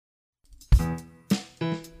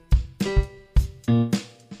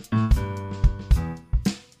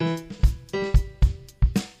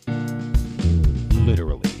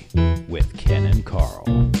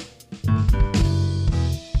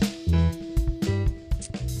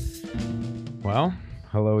Well,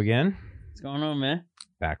 hello again. What's going on, man?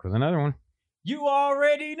 Back with another one. You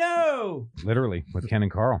already know. Literally, with Ken and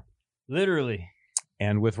Carl. Literally.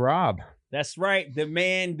 And with Rob. That's right. The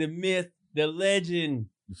man, the myth, the legend.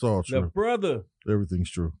 It's all The true. brother. Everything's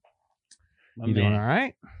true. My You man. doing all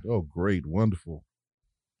right? Oh, great. Wonderful.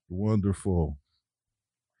 Wonderful.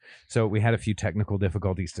 So we had a few technical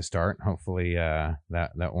difficulties to start. Hopefully that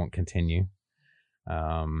won't continue.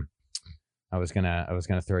 I was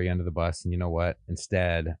gonna throw you under the bus, and you know what?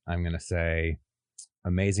 Instead, I'm gonna say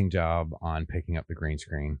amazing job on picking up the green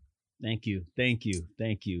screen. Thank you.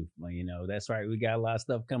 Well, that's right. We got a lot of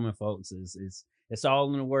stuff coming, folks. It's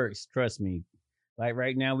all in the works. Trust me. Like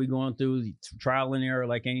right now, we're going through the trial and error,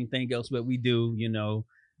 like anything else that we do.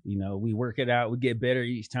 We work it out. We get better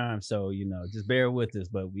each time. So just bear with us.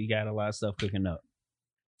 But we got a lot of stuff cooking up.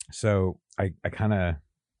 So I kind of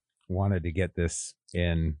wanted to get this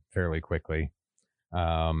in fairly quickly.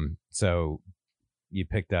 So you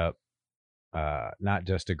picked up not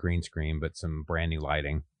just a green screen, but some brand new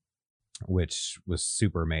lighting, which was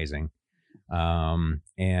super amazing.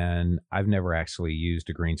 And I've never actually used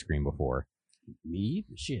a green screen before. Me?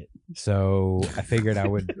 Shit. So I figured I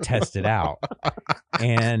would test it out.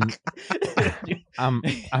 And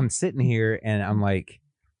I'm sitting here and I'm like,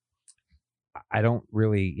 I don't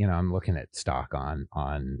really, I'm looking at stock on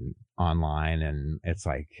online, and it's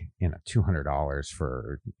like, $200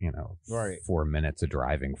 for, Right. 4 minutes of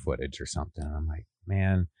driving footage or something. And I'm like,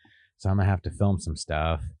 man, so I'm gonna have to film some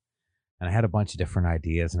stuff. And I had a bunch of different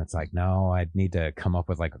ideas, and it's like, no, I'd need to come up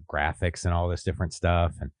with like graphics and all this different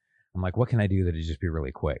stuff. And I'm like, what can I do that'd just be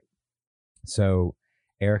really quick? So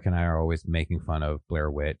Eric and I are always making fun of Blair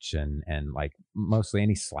Witch and like mostly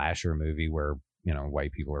any slasher movie where,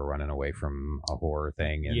 white people are running away from a horror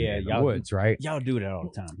thing in the woods, right? Y'all do that all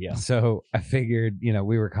the time. Yeah. So I figured,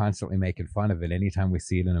 we were constantly making fun of it. Anytime we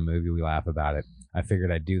see it in a movie, we laugh about it. I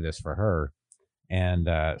figured I'd do this for her. And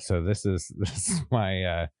so this is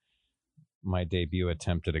my my debut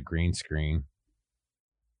attempt at a green screen.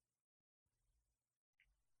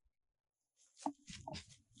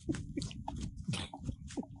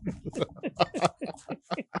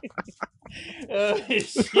 Oh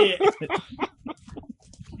shit.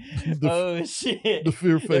 Oh shit. The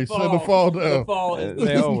fear face and the fall down. The fall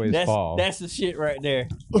They always fall. That's the shit right there.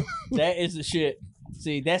 That is the shit.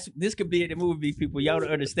 See, this could be in the movie, people. Y'all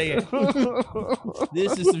don't understand.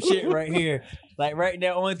 This is some shit right here. Like right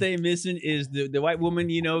now, only thing missing is the white woman,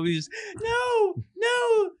 who's no,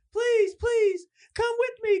 please, come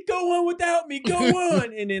with me. Go on without me. Go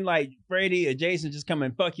on. And then like Freddy or Jason just come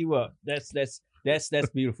and fuck you up. That's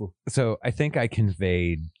beautiful. So I think I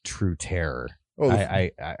conveyed true terror. Oh,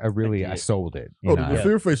 I really I sold it. the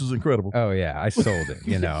fear face is incredible. Oh yeah, I sold it.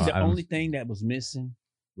 The only thing that was missing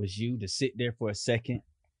was you to sit there for a second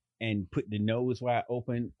and put the nose wide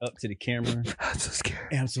open up to the camera. I'm so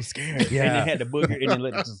scared. I'm so scared. Yeah. And it had the booger and then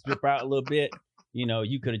let it just drip out a little bit.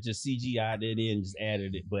 You could have just CGI'd it in and just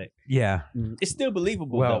added it, but Yeah. it's still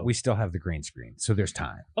believable. Well, though. we still have the green screen, so there's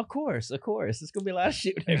time. Of course. It's gonna be a lot of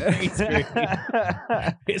shit with that green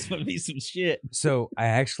screen. It's gonna be some shit. So I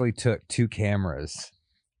actually took 2 cameras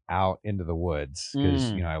out into the woods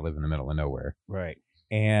because I live in the middle of nowhere. Right.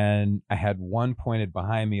 And I had one pointed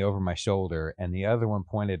behind me over my shoulder and the other one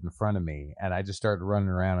pointed in front of me. And I just started running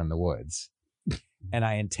around in the woods. And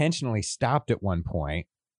I intentionally stopped at one point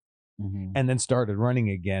and then started running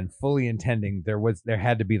again, fully intending there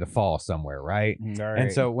had to be the fall somewhere, right? Right.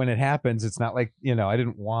 And so when it happens, it's not like, I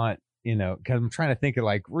didn't want, because I'm trying to think of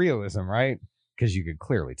like realism, right? Because you could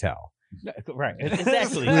clearly tell. Right.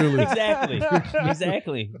 Exactly. Really?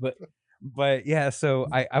 Exactly. But yeah, so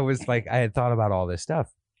I was like, I had thought about all this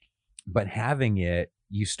stuff, but having it,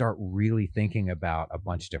 you start really thinking about a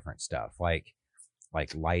bunch of different stuff, like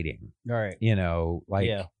lighting, All right.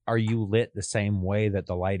 Are you lit the same way that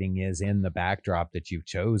the lighting is in the backdrop that you've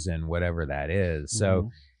chosen, whatever that is? So,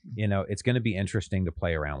 it's going to be interesting to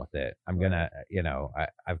play around with it. I'm going to,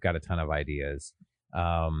 I've got a ton of ideas.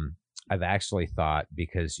 I've actually thought,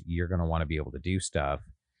 because you're going to want to be able to do stuff,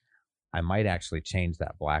 I might actually change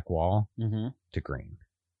that black wall to green.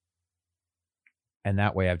 And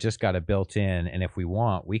that way I've just got it built in. And if we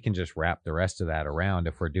want, we can just wrap the rest of that around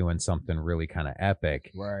if we're doing something really kind of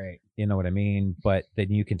epic. Right. You know what I mean? But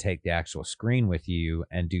then you can take the actual screen with you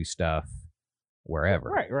and do stuff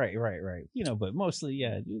wherever. Right. But mostly,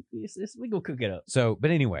 yeah, we go cook it up. So,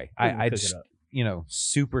 but anyway, I just,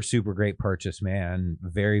 super, super great purchase, man.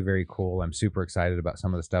 Very, very cool. I'm super excited about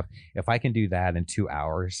some of the stuff. If I can do that in 2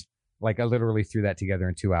 hours, like I literally threw that together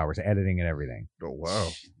in 2 hours, editing and everything. Oh, wow.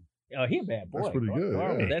 Oh, he a bad boy. That's pretty good,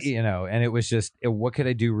 yeah. That's, you know, and it was just, what could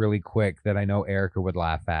I do really quick that I know Erica would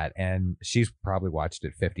laugh at? And she's probably watched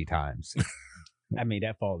it 50 times. I mean,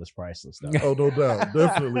 that fall is priceless, though. Oh, no doubt.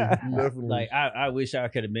 Definitely. Like, I wish I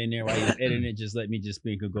could have been there while you was editing it. Just let me just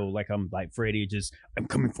speak and go like I'm like Freddie. Just, I'm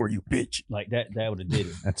coming for you, bitch. Like that would have did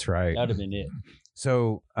it. That's right. That would have been it.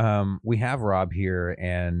 So we have Rob here,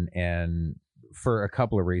 and for a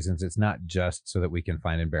couple of reasons. It's not just so that we can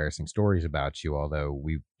find embarrassing stories about you, although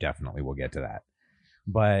we definitely will get to that.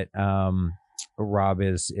 But Rob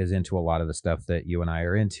is into a lot of the stuff that you and I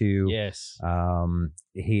are into. Yes.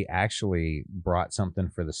 He actually brought something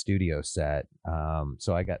for the studio set.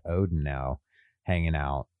 So I got Odin now hanging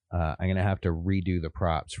out. I'm going to have to redo the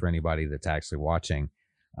props for anybody that's actually watching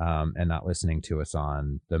and not listening to us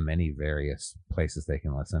on the many various places they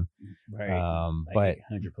can listen. Right. But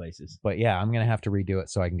 100 places. But yeah, I'm going to have to redo it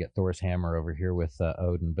so I can get Thor's hammer over here with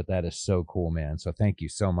Odin. But that is so cool, man. So thank you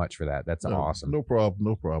so much for that. That's awesome. No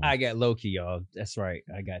problem. I got Loki, y'all. That's right.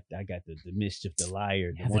 I got the mischief, the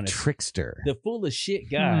liar, Yeah, the trickster, the full of shit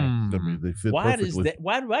guy. I mean, they fit Why perfectly. does that?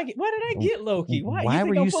 Why did I get Loki? Why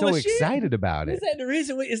were you so excited about it? Is that the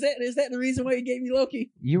reason? Is that the reason why you gave me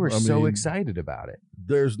Loki? You were I so mean, excited about it.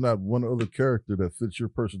 There's not one other character that fits your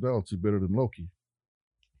personality better than Loki.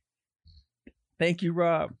 Thank you,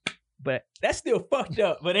 Rob. But that's still fucked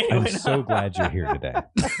up. But anyway, I'm so glad you're here today.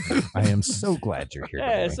 I am so glad you're here Yeah,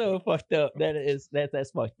 today. it's so fucked up.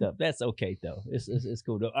 That's fucked up. That's okay though. It's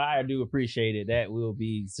cool though. I do appreciate it. That will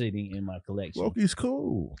be sitting in my collection. Loki's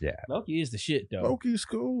cool. Yeah. Loki is the shit though. Loki's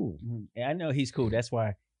cool. And I know he's cool. That's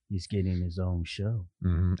why he's getting his own show.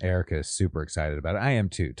 Erica is super excited about it. I am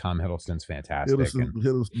too. Tom Hiddleston's fantastic.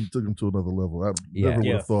 Hiddleston took him to another level. I never would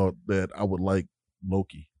have thought that I would like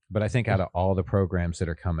Loki. But I think out of all the programs that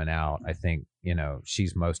are coming out, I think,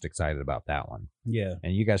 she's most excited about that one. Yeah.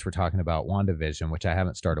 And you guys were talking about WandaVision, which I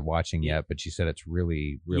haven't started watching yet, but you said it's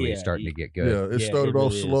really, really starting to get good. Yeah, it started really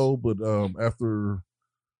off slow, but after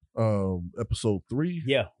episode 3.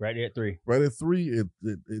 Yeah, right at 3. Right at 3,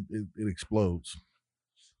 it explodes.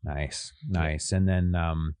 Nice. And then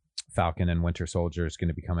Falcon and Winter Soldier is going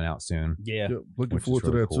to be coming out soon. Yeah. Looking forward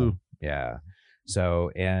to that too. Yeah. So,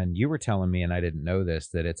 and you were telling me, and I didn't know this,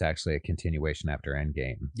 that it's actually a continuation after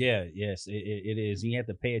Endgame. Yeah, yes, it is. You have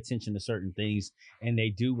to pay attention to certain things, and they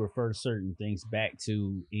do refer certain things back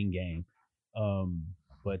to Endgame.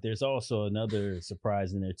 But there's also another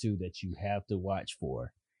surprise in there too that you have to watch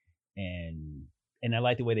for, and I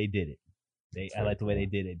like the way they did it. I like the way they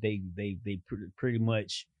did it. They pretty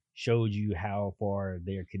much showed you how far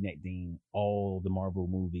they're connecting all the Marvel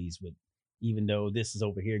movies with, even though this is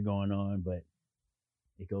over here going on, but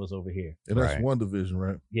it goes over here. And that's WandaVision,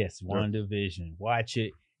 right? Yes, WandaVision. Watch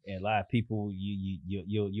it. And a lot of people,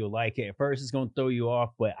 you'll like it. At first, it's going to throw you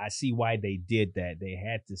off, but I see why they did that. They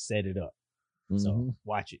had to set it up. So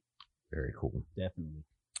watch it. Very cool. Definitely.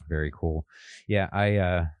 Very cool. Yeah,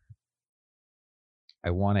 I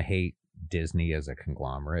want to hate Disney as a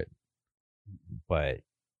conglomerate, but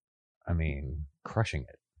I mean, crushing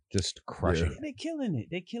it. Just crushing it. They're killing it.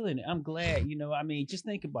 They're killing it. I'm glad. I mean, just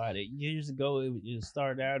think about it. Years ago, it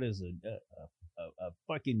started out as a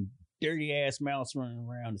fucking dirty ass mouse running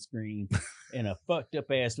around the screen, and a fucked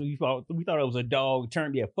up ass. We thought it was a dog, turned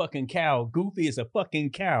to be a fucking cow. Goofy is a fucking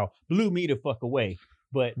cow. Blew me the fuck away.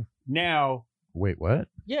 But now, wait, what?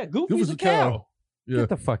 Yeah, Goofy's a cow. Yeah. Get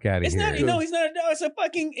the fuck out of it's here. Not, no, he's not a dog. It's a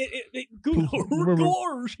fucking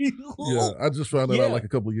Yeah, I just found that out like a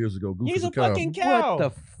couple of years ago. Goofy's he's a fucking cow.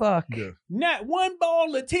 What the fuck? Yeah. Not one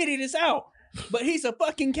ball of titty that's out, but he's a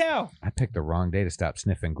fucking cow. I picked the wrong day to stop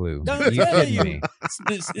sniffing glue. Don't Are you tell kidding you.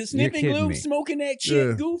 me? Sniffing glue, me. smoking that shit.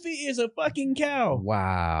 Yeah. Goofy is a fucking cow.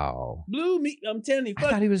 Wow. Blew me. I'm telling you. I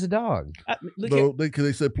thought he was a dog. No,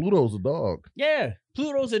 they said Pluto's a dog. Yeah,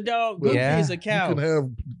 Pluto's a dog. Well, Goofy is a cow. You can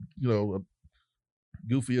have,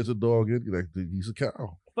 Goofy as a dog. He's a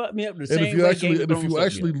cow. Fuck me up the And same if you way actually, Game of Thrones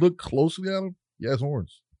fucked me up. look closely at him, he has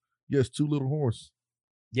horns. He has 2 little horns.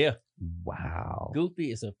 Yeah. Wow.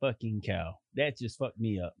 Goofy is a fucking cow. That just fucked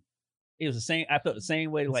me up. It was the same. I felt the same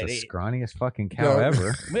way. It's Like the scrawniest fucking cow Yeah.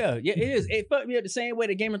 ever. Well, yeah, it is. It fucked me up the same way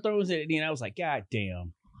that Game of Thrones did. And I was like, God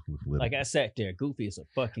damn. Like I sat there. Goofy is a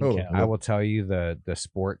fucking cow. I will tell you the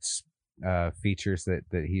sports features that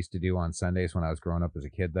he used to do on Sundays when I was growing up as a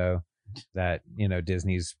kid, though, that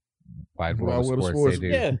Disney's Wide World of Sports they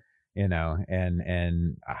do. Yeah.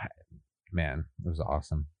 Man, it was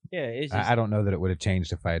awesome. Yeah, it's just, I don't know that it would have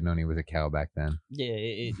changed if I had known he was a cow back then. yeah,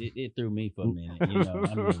 it threw me for a minute. I mean,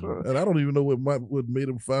 And I don't even know what made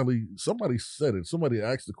him finally. Somebody said it. Somebody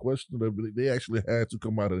asked the question. They actually had to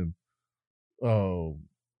come out and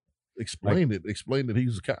Explain that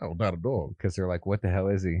he's a cow, not a dog. Because they're like, what the hell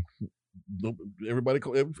is he? Everybody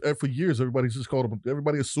for years, everybody's just called him.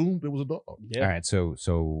 Everybody assumed it was a dog. Yeah. All right,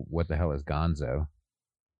 so what the hell is Gonzo?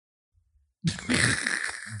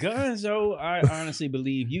 Gonzo, I honestly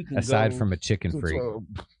believe you can Aside go, from a chicken freak,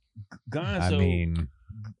 Gonzo. I mean,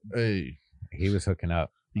 hey, he was hooking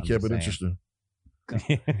up. he I'm kept just it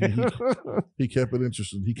saying. interesting. He kept it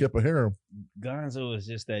interesting. He kept a harem. Gonzo is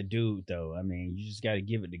just that dude, though. I mean, you just got to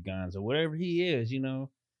give it to Gonzo, whatever he is.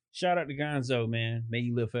 Shout out to Gonzo, man. May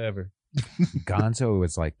you live forever. Gonzo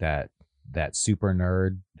was like that super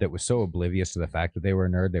nerd that was so oblivious to the fact that they were a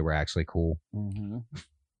nerd. They were actually cool. Mm-hmm.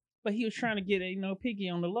 But he was trying to get Piggy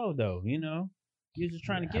on the low, though. He was just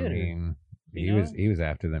trying to get her. He was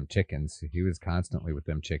after them chickens. He was constantly with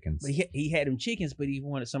them chickens. But he had them chickens, but he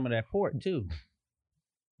wanted some of that pork too.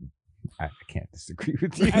 I can't disagree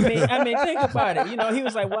with you. I mean, think about it. He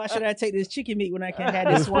was like, "Why should I take this chicken meat when I can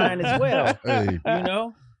have this swine as well?" Hey,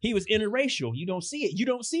 he was interracial. You don't see it. You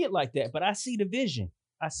don't see it like that, but I see the vision.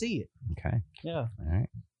 I see it. Okay. Yeah. All right.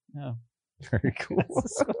 Yeah. Very cool.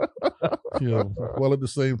 While at the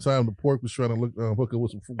same time, the pork was trying to hook up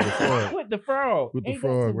with the frog. With the frog. With the Ain't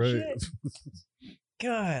frog, that some right? shit?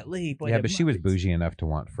 Golly, boy, Yeah, the but she was Muppets. bougie enough to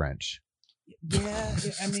want French. Yeah,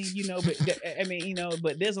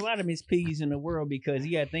 but there's a lot of Miss Piggies in the world because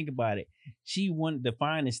you got to think about it. She wanted the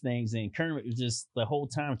finest things, and Kermit was just the whole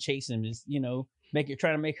time chasing, just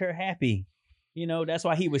trying to make her happy. That's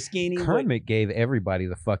why he was skinny. Kermit gave everybody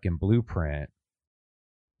the fucking blueprint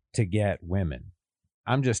to get women.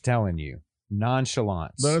 I'm just telling you,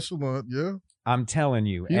 nonchalance. Nonchalant, yeah. I'm telling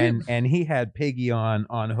you, Yeah. and he had Piggy on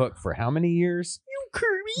hook for how many years?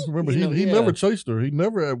 Kirby. Remember, he never chased her. He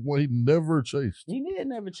never had one. He never chased. He did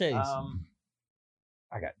never chase.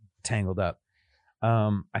 I got tangled up.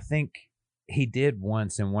 I think he did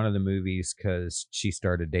once in one of the movies because she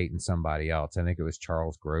started dating somebody else. I think it was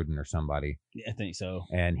Charles Grodin or somebody, Yeah, I think so.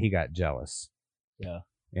 and he got jealous. Yeah.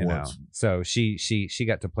 Once. So she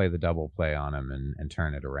got to play the double play on him and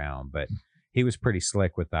turn it around, but he was pretty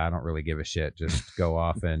slick with that. I don't really give a shit. Just go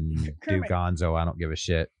off and do Kermit. Gonzo. I don't give a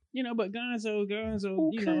shit. But Gonzo,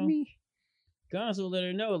 Kermit. Gonzo let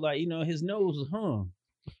her know, like, his nose was hung.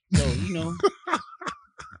 So,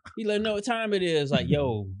 he let her know what time it is. Like,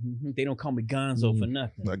 yo, they don't call me Gonzo for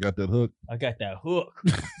nothing. I got that hook. I got that hook.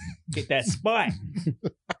 Hit that spot.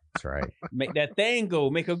 That's right. Make that thing go.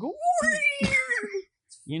 Make her go.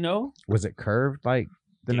 Was it curved like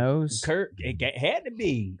the nose? It had to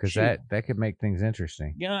be. Because that could make things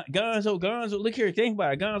interesting. Gonzo, look here, think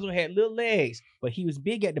about it. Gonzo had little legs, but he was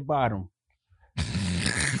big at the bottom.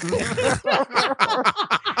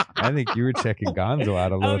 I think you were checking Gonzo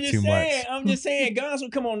out a little too much. I'm just saying,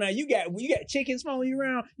 Gonzo, come on now. You got chickens following you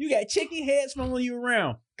around. You got chicken heads following you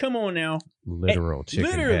around. Come on now. Literal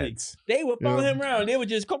chicken heads. They would follow him around. They would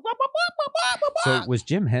just go. So was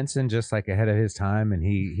Jim Henson just like ahead of his time, and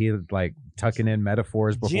he like tucking in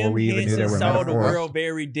metaphors before we even knew there were saw metaphors? the world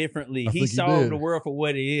very differently. I He think he saw did. the world for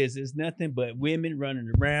what it is. It's nothing but women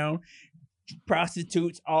running around,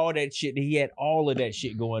 prostitutes, all that shit. He had all of that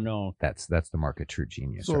shit going on. That's the mark of true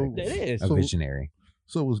genius, So- right? That is. A So- visionary.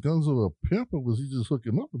 So was Gonzo a pimp, or was he just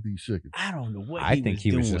hooking up with these chickens? I don't know what I think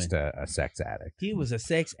he was doing. just a sex addict, He was a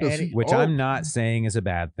sex Does he- addict. which Oh. I'm not saying is a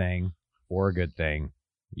bad thing or a good thing.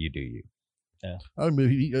 You do you. I mean,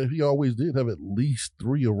 he always did have at least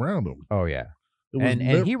 3 around him. Oh yeah. It was And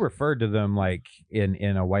he referred to them like in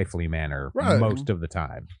a wifely manner Right. most of the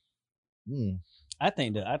time. I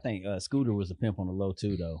think Scooter was a pimp on the low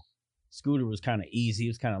too, though. Scooter was kind of easy. He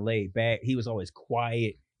was kind of laid back. He was always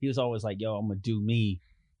quiet. He was always like, "Yo, I'm gonna do me,"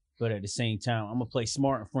 but at the same time, I'm gonna play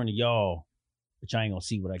smart in front of y'all, but y'all ain't gonna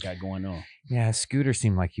see what I got going on. Yeah, Scooter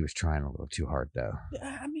seemed like he was trying a little too hard though.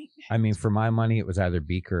 I mean, For my money, it was either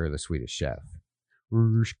Beaker or the Swedish Chef.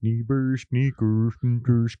 I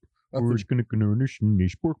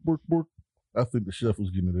think the chef was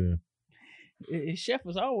getting it in. his chef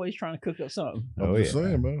was always trying to cook up something. I'm just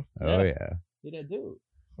saying, man. Oh yeah. He that dude.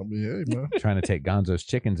 I mean, hey, man. Trying to take Gonzo's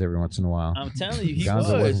chickens every once in a while. I'm telling you, he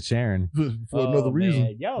Gonzo was. wasn't sharing. For another reason.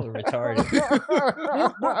 Man, y'all are retarded.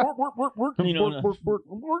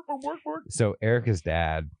 So Erica's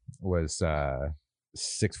dad was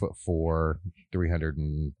 6'4",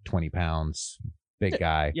 320 pounds, big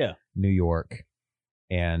guy. Yeah. New York,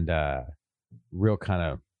 and real kind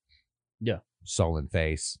of sullen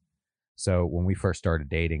face. So when we first started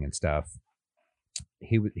dating and stuff,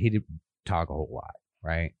 he did talk a whole lot,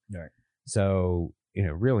 right? Right. So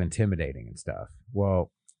real intimidating and stuff.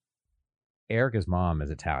 Well, Erica's mom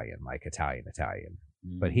is Italian, like Italian,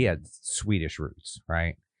 but he had Swedish roots,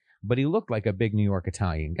 right? But he looked like a big New York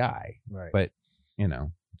Italian guy. right. But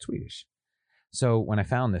Swedish. So when I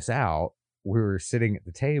found this out, we were sitting at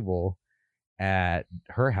the table at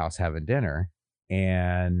her house having dinner,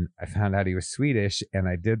 and I found out he was Swedish, and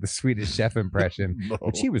I did the Swedish chef impression,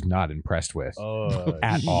 which he was not impressed with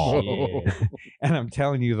at all. Yeah. And I'm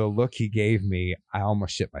telling you, the look he gave me, I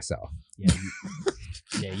almost shit myself.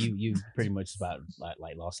 You pretty much about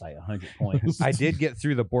like lost like 100 points. I did get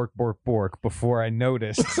through the bork before I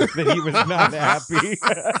noticed that he was not happy.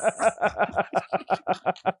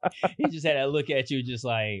 He just had that look at you, just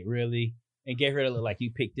like, really, and gave her a look like,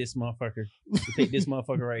 you picked this motherfucker. You picked this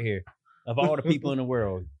motherfucker right here. Of all the people in the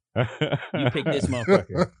world, you picked this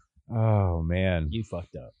motherfucker. Oh man, You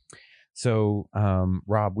fucked up. So,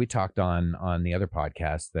 Rob, we talked on the other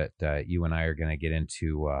podcast that you and I are going to get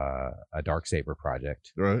into a Darksaber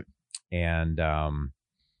project, Right. and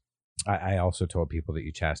I also told people that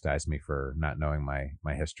you chastised me for not knowing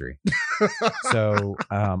my history. So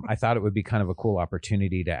I thought it would be kind of a cool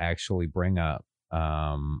opportunity to actually bring up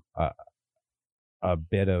a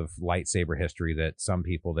bit of lightsaber history that some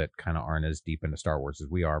people that kind of aren't as deep into Star Wars as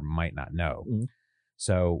we are might not know. Mhm.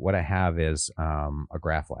 So what I have is a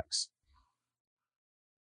Graflex.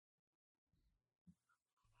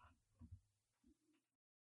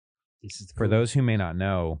 This is For those who may not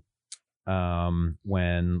know,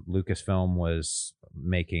 when Lucasfilm was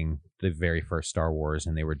making the very first Star Wars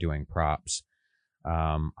and they were doing props,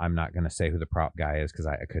 I'm not going to say who the prop guy is because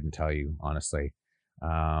I couldn't tell you, honestly.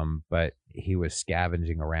 But he was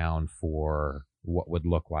scavenging around for what would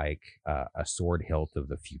look like a sword hilt of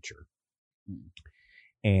the future.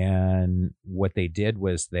 And what they did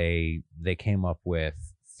was they came up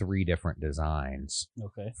with 3 different designs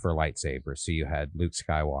for lightsabers. So you had Luke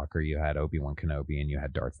Skywalker, you had Obi-Wan Kenobi, and you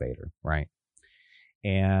had Darth Vader, right?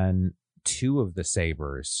 And 2 of the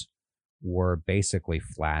sabers were basically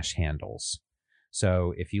flash handles.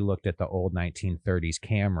 So if you looked at the old 1930s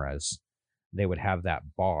cameras, they would have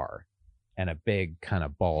that bar and a big kind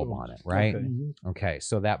of bulb on it, right? Okay,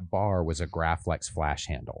 so that bar was a Graflex flash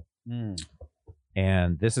handle.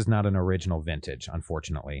 And this is not an original vintage,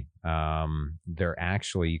 unfortunately. They're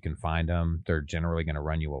actually, you can find them. They're generally going to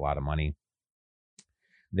run you a lot of money.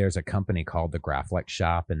 There's a company called the Graflex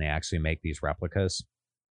Shop, and they actually make these replicas.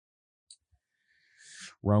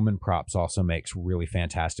 Roman Props also makes really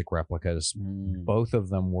fantastic replicas. Both of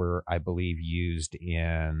them were, I believe, used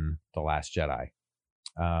in The Last Jedi.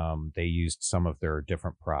 They used some of their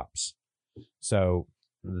different props. So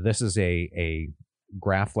this is a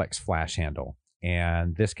Graflex flash handle,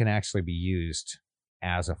 and this can actually be used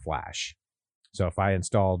as a flash. So if I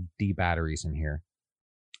installed D batteries in here,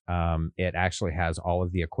 it actually has all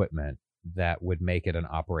of the equipment that would make it an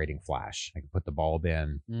operating flash. I could put the bulb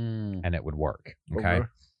in and it would work. Okay.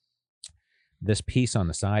 This piece on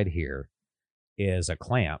the side here is a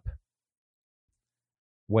clamp.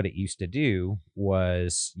 What it used to do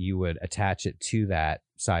was you would attach it to that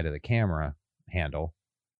side of the camera handle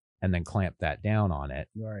and then clamp that down on it.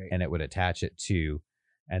 Right. And it would attach it to,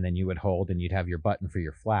 and then you would hold and you'd have your button for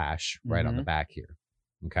your flash right on the back here.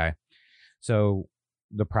 Okay. So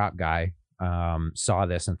the prop guy saw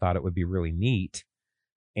this and thought it would be really neat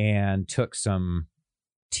and took some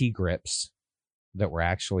T-grips that were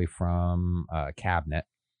actually from a cabinet,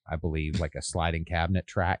 I believe, like a sliding cabinet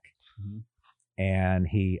track. And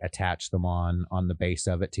he attached them on the base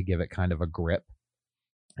of it to give it kind of a grip.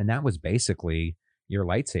 And that was basically your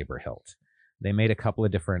lightsaber hilt. They made a couple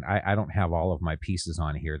of different, I don't have all of my pieces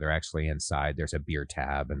on here. They're actually inside. There's a beer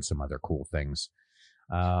tab and some other cool things.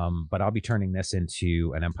 But I'll be turning this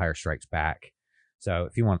into an Empire Strikes Back. So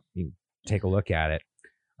if you want, you can take a look at it.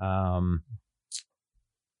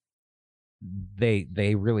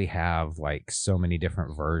 They really have like so many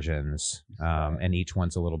different versions, and each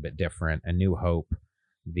one's a little bit different. A New Hope,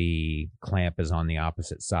 the clamp is on the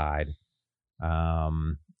opposite side.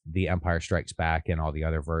 The Empire Strikes Back and all the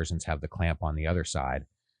other versions have the clamp on the other side.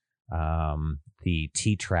 The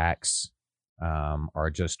T-tracks are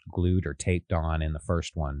just glued or taped on in the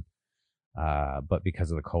first one, but because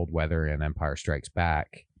of the cold weather in Empire Strikes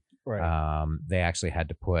Back, they actually had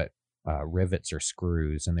to put rivets or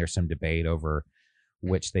screws, and there's some debate over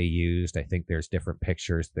which they used. I think there's different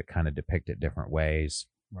pictures that kind of depict it different ways,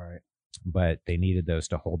 but they needed those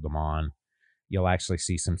to hold them on. You'll actually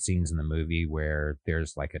see some scenes in the movie where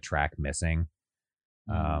there's like a track missing,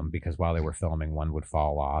 because while they were filming, one would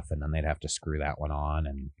fall off and then they'd have to screw that one on.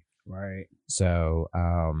 And so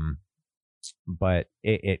but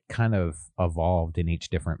it kind of evolved in each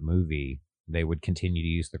different movie. They would continue to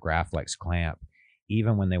use the Graflex clamp.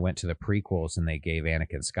 Even when they went to the prequels and they gave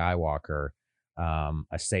Anakin Skywalker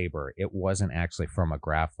a saber, it wasn't actually from a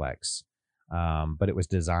Graflex. but it was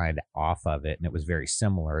designed off of it, and it was very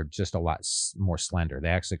similar, just a lot more slender. They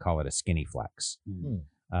actually call it a skinny flex.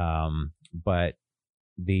 But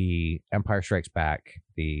the Empire Strikes Back,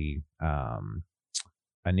 the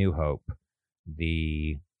A New Hope,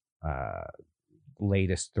 the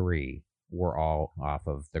latest 3 were all off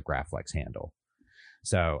of the Graflex handle.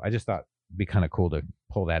 So I just thought it'd be kind of cool to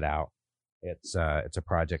pull that out. It's a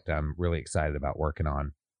project I'm really excited about working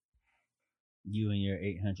on. You and your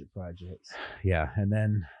 800 projects. Yeah, and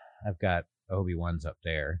then I've got Obi-Wan's up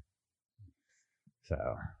there.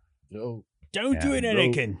 So don't do it,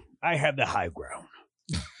 Anakin. I have the high ground.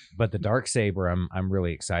 But the Darksaber, I'm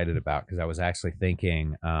really excited about, because I was actually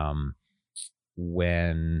thinking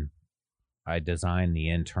when I designed the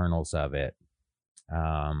internals of it,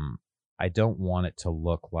 I don't want it to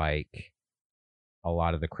look like a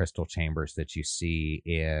lot of the crystal chambers that you see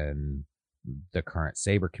in the current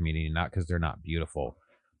saber community, not because they're not beautiful.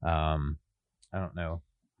 I don't know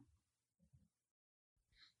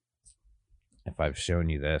if I've shown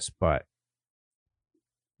you this, but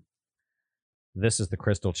this is the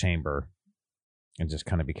crystal chamber, and just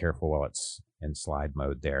kind of be careful while it's in slide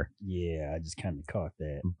mode there. Yeah, I just kind of caught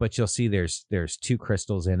that. But you'll see there's 2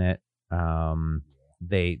 crystals in it.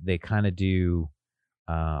 They kind of do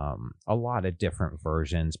a lot of different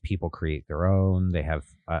versions. People create their own. They have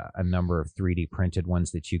a number of 3D printed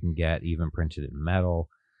ones that you can get, even printed in metal.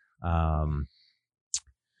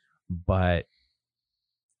 But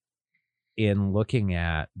in looking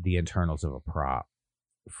at the internals of a prop,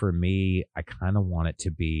 for me, I kind of want it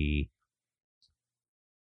to be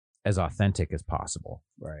as authentic as possible.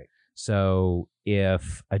 Right. So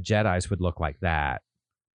if a Jedi's would look like that,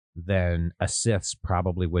 then a Sith's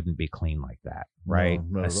probably wouldn't be clean like that, right?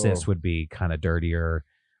 No, a Sith's would be kind of dirtier.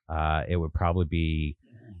 It would probably be,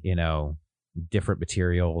 different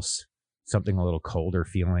materials, something a little colder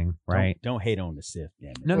feeling, right? Don't hate on the Sith,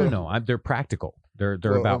 damn it. No. They're practical. They're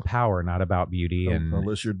about power, not about beauty. And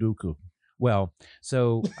unless you're Dooku. Well,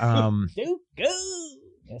 so Dooku,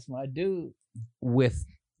 that's my dude. With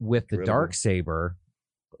the Darksaber,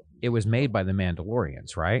 it was made by the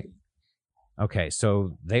Mandalorians, right? Okay,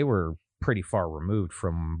 so they were pretty far removed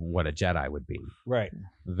from what a Jedi would be. Right.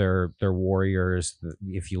 They're warriors,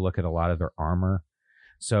 if you look at a lot of their armor.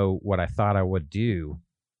 So what I thought I would do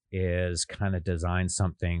is kind of design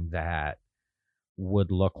something that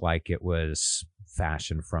would look like it was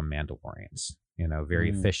fashioned from Mandalorians. Very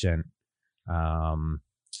efficient.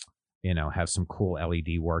 Have some cool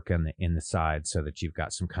LED work in the side, so that you've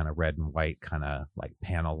got some kind of red and white kind of like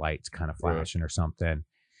panel lights kind of flashing or something.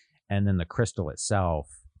 And then the crystal itself,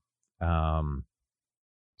 I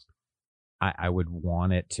would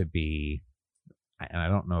want it to be, and I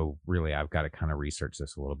don't know really, I've got to kind of research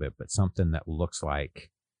this a little bit, but something that looks like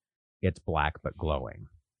it's black but glowing.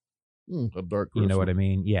 A dark crystal. You know what I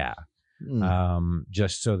mean? Yeah.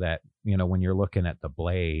 Just so that, when you're looking at the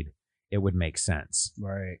blade, it would make sense.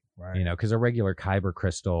 Right. Because a regular Kyber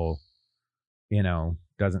crystal,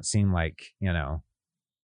 doesn't seem like, Yeah.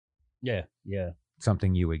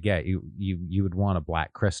 something you would get. You would want a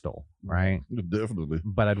black crystal, right? Definitely.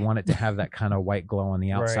 But I'd want it to have that kind of white glow on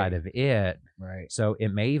the outside of it. Right. So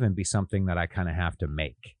it may even be something that I kind of have to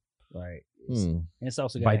make. Right. It's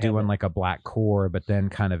also by doing like a black core, but then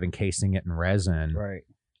kind of encasing it in resin. Right.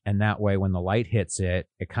 And that way, when the light hits it,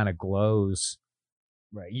 it kind of glows.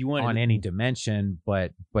 Right. You want on any dimension,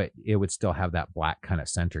 but it would still have that black kind of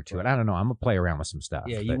center to it. I don't know. I'm gonna play around with some stuff.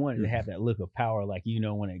 Yeah, you want it to have that look of power, like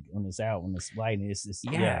when it's out, when it's lighting, it's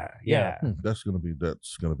yeah. That's gonna be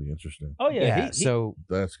interesting. Oh yeah. So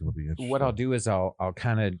that's gonna be interesting. What I'll do is I'll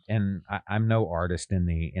kind of, and I'm no artist in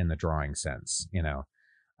the drawing sense,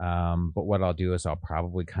 but what I'll do is I'll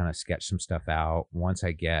probably kind of sketch some stuff out once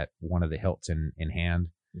I get one of the hilts in hand.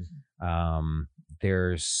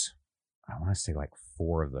 There's, I want to say like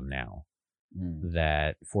 4 of them now,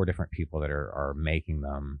 that 4 different people that are making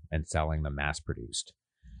them and selling them mass produced.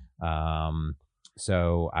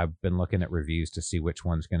 So I've been looking at reviews to see which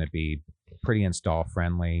one's going to be pretty install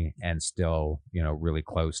friendly and still, really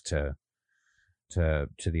close to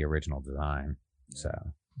the original design. So,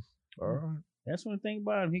 all right. That's one thing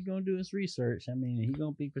about him. He's gonna do his research. I mean, he's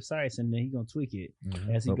gonna be precise, and then he's gonna tweak it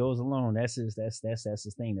as he goes along. That's his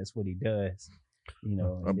thing. That's what he does.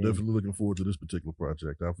 I'm definitely looking forward to this particular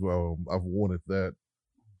project. I've wanted that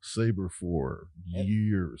saber for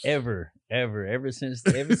years. Ever since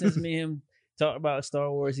me and him talked about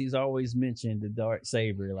Star Wars, he's always mentioned the dark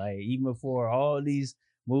saber. Like even before all these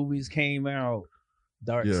movies came out,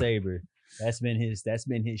 dark saber. That's been his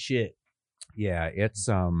shit. Yeah, it's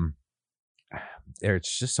there's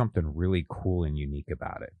just something really cool and unique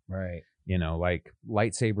about it. Right. You know, like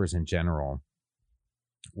lightsabers in general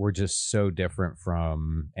were just so different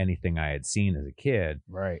from anything I had seen as a kid.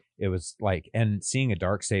 Right. It was like, and seeing a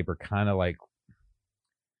dark saber kind of like,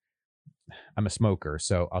 I'm a smoker,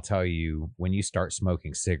 so I'll tell you, when you start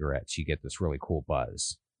smoking cigarettes, you get this really cool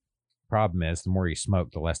buzz. Problem is, the more you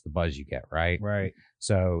smoke, the less the buzz you get, right? Right.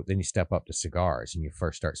 So then you step up to cigars and you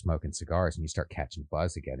first start smoking cigars and you start catching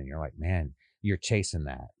buzz again, and you're like, man, you're chasing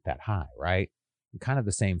that high, right? Kind of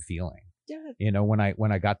the same feeling. Yeah. You know, when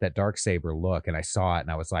I got that dark saber look and I saw it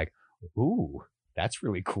and I was like, ooh, that's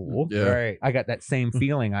really cool. Yeah. Right. I got that same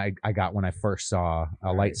feeling I got when I first saw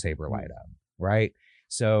a Right. lightsaber light up, right?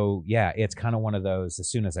 So yeah, it's kind of one of those. As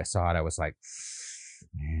soon as I saw it, I was like,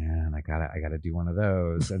 man, I gotta do one of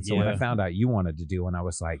those. And so when I Yeah. found out you wanted to do one, I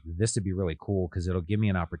was like, this would be really cool because it'll give me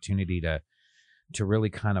an opportunity to really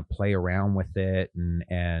kind of play around with it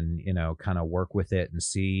and you know, kind of work with it and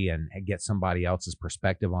see and get somebody else's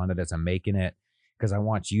perspective on it as I'm making it, because I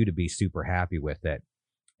want you to be super happy with it.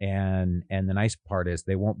 And the nice part is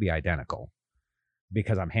they won't be identical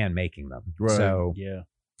because I'm hand making them. Right. So Yeah.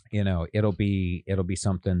 you know, it'll be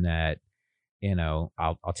something that, you know,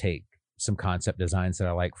 I'll take some concept designs that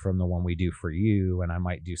I like from the one we do for you, and I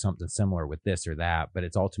might do something similar with this or that, but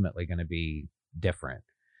it's ultimately going to be different.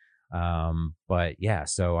 But yeah,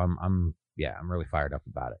 so I'm really fired up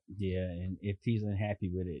about it. Yeah. And if he's unhappy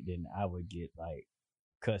with it, then I would get like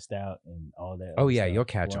cussed out and all that. Oh other yeah, stuff you'll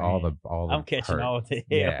catch all the beforehand. I'm catching hurt. all the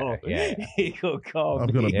Yeah, hell. yeah. He gonna call I'm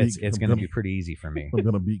me. gonna It's I'm going to gonna- be pretty easy for me. I'm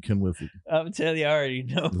gonna beat Ken with it. I'm telling you, I already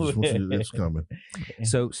know. It's coming.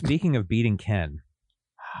 So speaking of beating Ken,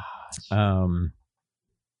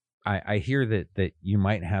 I hear that you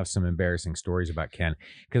might have some embarrassing stories about Ken,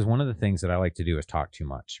 because one of the things that I like to do is talk too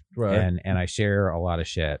much, Right. and I share a lot of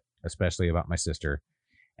shit, especially about my sister,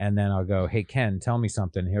 and then I'll go, hey Ken, tell me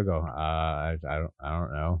something. He'll go, I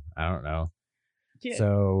don't know. Yeah.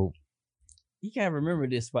 So You gotta remember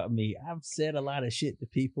this about me. I've said a lot of shit to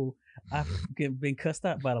people. I've been cussed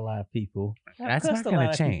out by a lot of people. I've that's cussed not a going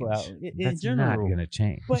lot to of change. people out in That's general. not going to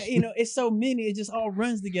change. But you know, it's so many. It just all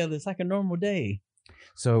runs together. It's like a normal day.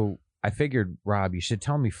 So I figured, Rob, you should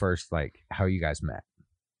tell me first, like, how you guys met.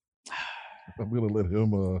 I'm gonna let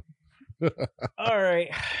him. All right.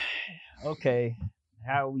 Okay.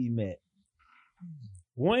 How we met.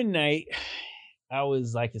 One night, I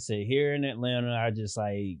was, like I said, here in Atlanta.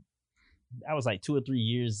 I was like 2 or 3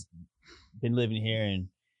 years been living here, and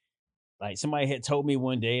like somebody had told me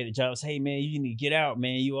one day at the job, hey man, you need to get out,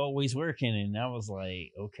 man. You always working. And I was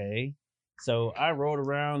like, okay. So I rode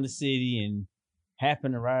around the city and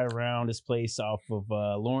happened to ride around this place off of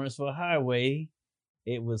Lawrenceville Highway.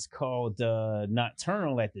 It was called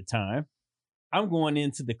Nocturnal at the time. I'm going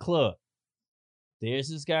into the club. There's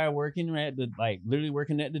this guy working at literally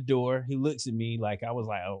working at the door. He looks at me like I was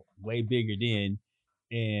like, oh, way bigger then.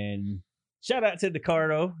 And shout out to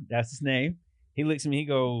Ricardo, that's his name. He looks at me, he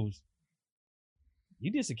goes,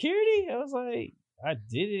 you did security? I was like, I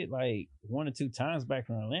did it like 1 or 2 times back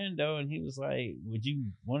in Orlando. And he was like, would you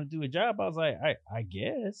want to do a job? I was like, I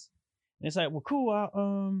guess. And it's like, well, cool.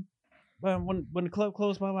 I'll when the club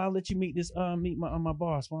closed, I'll let you meet my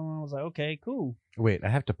boss. Well, I was like, okay, cool. Wait, I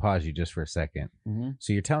have to pause you just for a second. Mm-hmm.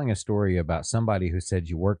 So you're telling a story about somebody who said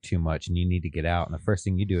you work too much and you need to get out, and the first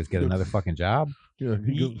thing you do is get another fucking job?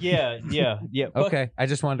 Yeah. Yeah. Okay, I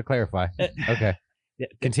just wanted to clarify. Okay, Yeah,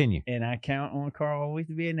 continue. and I count on Carl always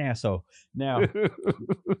to be an asshole. Now, He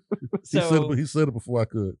said it before I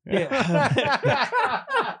could. yeah.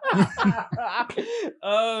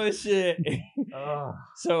 Oh shit.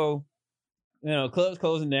 So, you know, club's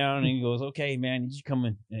closing down, and he goes, "Okay, man, you come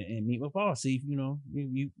in and meet my boss. See if you know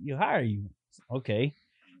you hire you." Okay.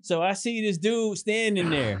 So I see this dude standing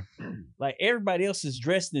there, like everybody else is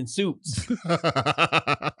dressed in suits,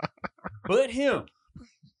 but him.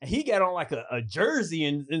 He got on like a jersey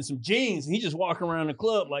and some jeans, and he just walking around the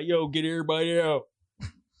club like, "Yo, get everybody out."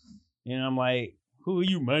 And I'm like, "Who are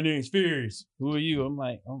you?" "My name's Fierce." "Who are you?" I'm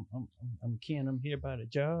like, I'm Ken. I'm here about a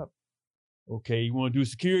job." "Okay, you want to do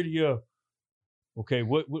security?" "Yeah." "Okay,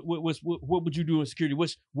 what would you do in security?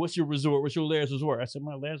 What's your resort? What's your last resort?" I said,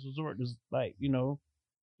 "My last resort is like, you know,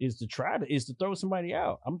 is to throw somebody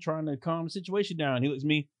out. I'm trying to calm the situation down." He looks at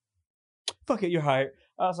me, "Fuck it, you're hired."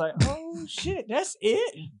 I was like, "Oh shit, that's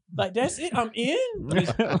it? Like that's it? I'm in?"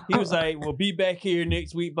 He was like, "Well, be back here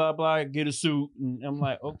next week, blah blah, get a suit." And I'm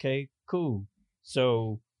like, "Okay, cool."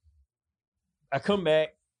 So I come back,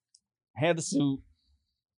 have the suit,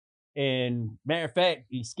 and matter of fact,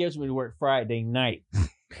 he scheduled me to work Friday night.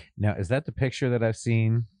 Now, is that the picture that I've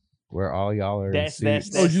seen where all y'all are That's- in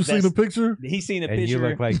suits, Oh, you seen the picture? He's seen a and picture. you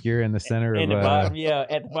look like you're in the center in of the bottom, yeah,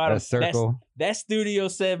 at the bottom. a circle, That's Studio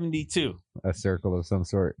 72. a circle of some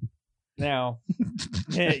sort. Now,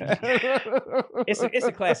 it's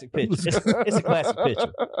a classic picture. It's a classic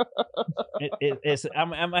picture. I'm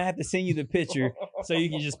gonna have to send you the picture so you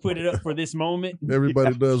can just put it up for this moment.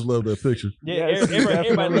 Everybody does love that picture. Yeah, Yes, you everybody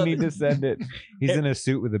definitely loves need it. to send it. He's in a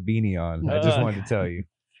suit with a beanie on. I just wanted to tell you.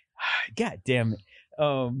 God damn it.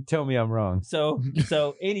 Tell me I'm wrong. So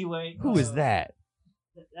anyway, Who is that?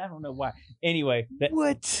 I don't know why. Anyway,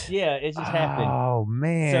 What? yeah, it just happened. Oh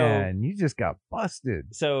man, you just got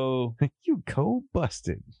busted. So You cold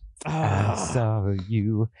busted. I saw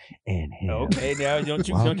you and him okay, now don't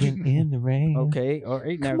you walking in the rain. okay, all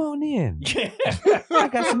right, now Come on in. I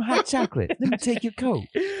got some hot chocolate. Let me take your coat.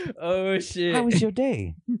 oh shit. How was your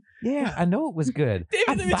day? Yeah, I know it was good.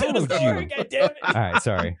 Damn it, let I me tell the followed story, you. God damn it. All right,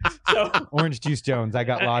 sorry. So Orange Juice Jones. I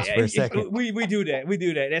got lost for a second. We do that. We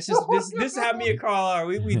do that. That's just this is how me and Carl are.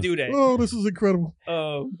 We do that. Oh, this is incredible.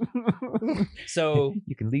 So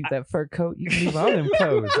You can leave that fur coat. You can leave all them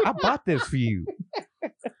clothes. I bought this for you.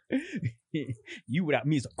 you without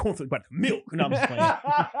me is a cornflake about the milk. No, I'm just playing.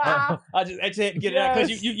 I just had to get it out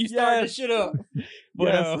because you started this shit up. But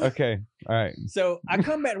Yes. Okay. All right. so I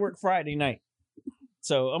come back to work Friday night.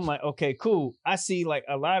 So I'm like, okay, cool. I see like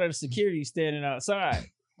a lot of the security standing outside.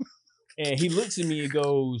 And he looks at me and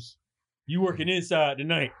goes, "You working inside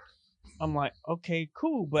tonight?" I'm like, okay,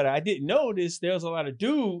 cool. But I didn't notice there was a lot of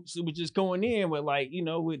dudes who were just going in with like,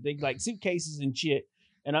 with they like suitcases and shit.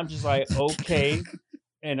 And I'm just like, okay.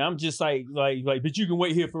 And I'm just like, but you can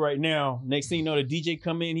wait here for right now. Next thing you know, the DJ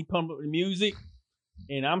come in, he pumped up the music.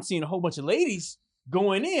 And I'm seeing a whole bunch of ladies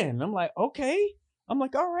going in. And I'm like, okay. I'm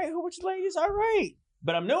like, all right, a whole bunch of ladies, all right.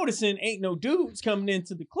 But I'm noticing ain't no dudes coming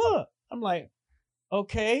into the club. I'm like,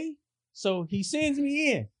 okay. So he sends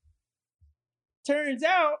me in. Turns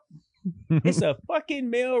out it's a fucking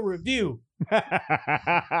male review.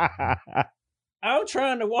 I'm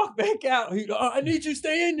trying to walk back out. I need you to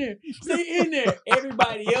stay in there. Stay in there.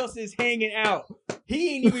 Everybody else is hanging out.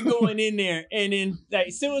 He ain't even going in there. And then like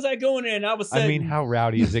as soon as I go in there and all of a sudden, I mean, how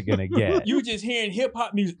rowdy is it gonna get? you just hearing hip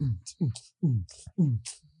hop music.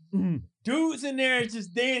 Dudes in there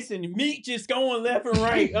just dancing, meat just going left and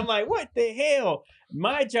right. I'm like, what the hell?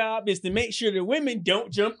 My job is to make sure the women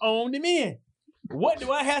don't jump on the men. What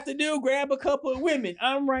do I have to do? Grab a couple of women.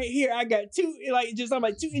 I'm right here. I got I'm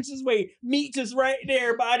like 2 inches away. Meat just right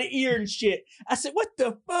there by the ear and shit. I said, what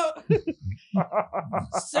the fuck?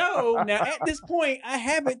 So now at this point, I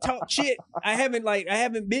haven't talked shit. I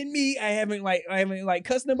haven't been me. I haven't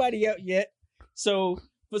cussed nobody out yet. So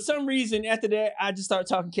for some reason, after that, I just started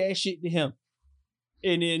talking cash shit to him.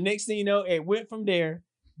 And then next thing you know, it went from there.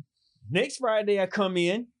 Next Friday, I come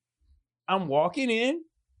in. I'm walking in.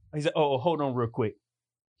 He's like, oh, hold on real quick.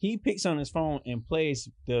 He picks on his phone and plays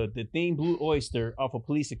the theme Blue Oyster off of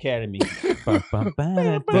Police Academy. Every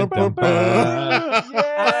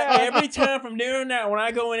time from there on out, when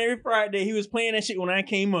I go in every Friday, he was playing that shit when I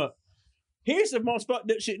came up. Here's the most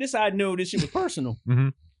fucked up shit. This I know this shit was personal. Mm-hmm.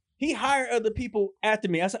 He hired other people after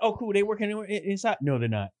me. I said, oh, cool. They working inside? No, they're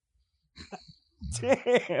not.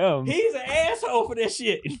 Damn. He's an asshole for that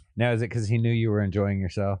shit. Now, is it because he knew you were enjoying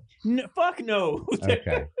yourself? No, fuck no.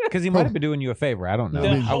 Okay. Because he might have been doing you a favor. I don't know.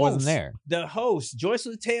 I wasn't there. The host, Joyce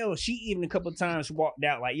Littell, she even a couple of times walked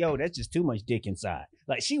out like, yo, that's just too much dick inside.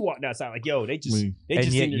 Like, she walked outside like, yo, they just And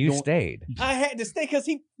yet you stayed. I had to stay because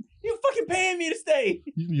he was fucking paying me to stay.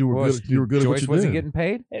 You were good. You were good at what Joyce you wasn't did. getting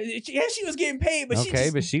paid? Yeah, she was getting paid, but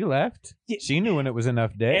but she left. Yeah. She knew when it was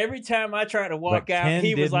enough day. every time I tried to walk But out, Ken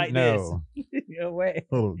he was didn't like know. this. No way.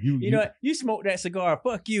 Hold on. You know what? You smoke that cigar.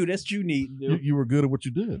 Fuck you. That's what you need to do. You were good at what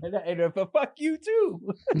you did. And fuck you too.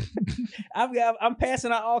 I'm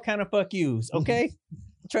passing out all kind of fuck yous. Okay,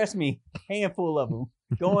 trust me, handful of them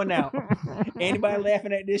going out. Anybody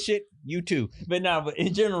laughing at this shit? You too. But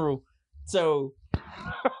in general, so.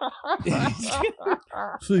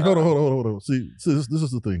 See, hold on. See, this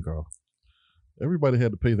is the thing, Carl. Everybody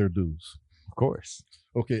had to pay their dues. Of course.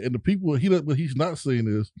 Okay, and the people what he's not saying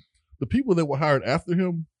is the people that were hired after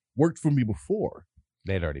him worked for me before.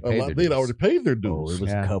 They'd already paid their They'd dues. already paid their dues. Oh, it was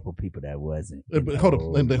Yeah. a couple people that wasn't. But hold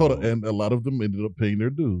on, and a lot of them ended up paying their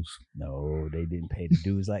dues. No, they didn't pay the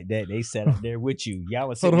dues like that. They sat up there with you. Y'all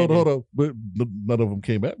was Hold sitting on. But none of them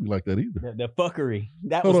came at me like that either. The fuckery.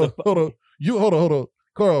 That Hold was on, hold on. Hold on.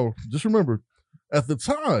 Carl, just remember, at the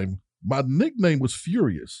time, my nickname was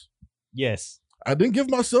Furious. Yes. I didn't give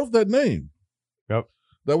myself that name. Yep.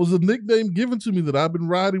 That was a nickname given to me that I've been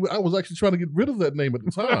riding with. I was actually trying to get rid of that name at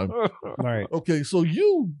the time. Right. Okay, so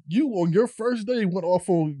you on your first day went off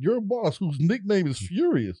on your boss whose nickname is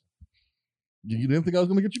Furious. You didn't think I was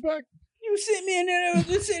gonna get you back? You sent me in there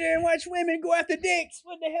to sit there and watch women go after dicks.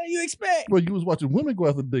 What the hell you expect? Well, you was watching women go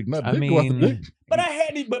after dick, not I dick go after dick. mean, But I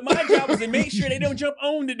had to. But my job was to make sure they don't jump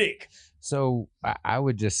on the dick. so I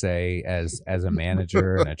would just say, as a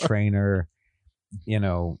manager and a trainer, you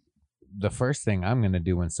know, the first thing I'm going to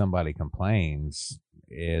do when somebody complains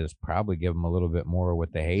is probably give them a little bit more of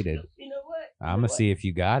what they hated. You know what? I'm gonna see if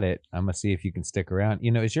you got it. I'm gonna see if you can stick around.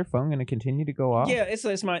 You know, is your phone gonna continue to go off? Yeah,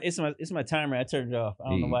 it's my timer. I turned it off. I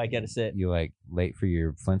don't know why I got it set. You like late for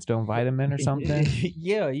your Flintstone vitamin or something?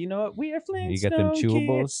 Yeah, you know what? We are Flintstone. You got them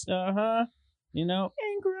chewables? Uh-huh. You know,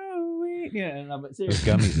 and growing. Yeah, no, but Those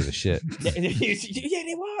seriously. gummies are the shit. Yeah,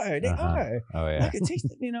 they were. They Uh-huh. are. Oh I yeah. could taste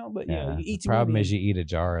it, you know, but yeah, you eat The too problem many. is you eat a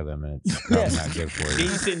jar of them and it's probably not good for Then you. you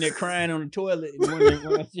sitting there crying on the toilet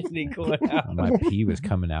when shit ain't going out. My pee was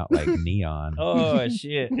coming out like neon. Oh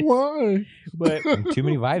shit! Why? But Too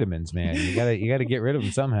many vitamins, man. You gotta get rid of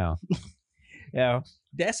them somehow. yeah,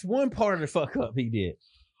 that's one part of the fuck up he did.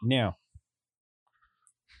 Now,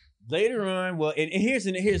 later on, well, and here's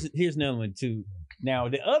another one too. Now,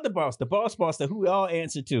 the other boss, the boss that who we all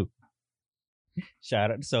answer to.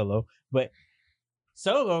 Shout out to Solo, but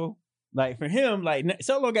Solo, like for him, like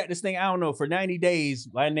Solo got this thing. I don't know. For 90 days,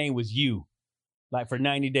 my name was you. Like for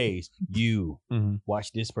 90 days, you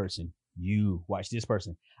watch this person. You watch this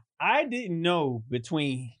person. I didn't know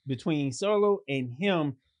between Solo and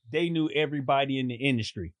him, they knew everybody in the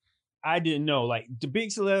industry. I didn't know. Like the big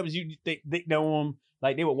celebs, they know them.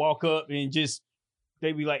 Like they would walk up and just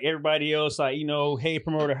they'd be like everybody else, like, you know, hey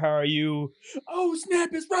promoter, how are you? Oh snap,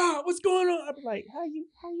 it's Rob. What's going on? I'd be like, how you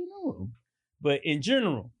know him? But in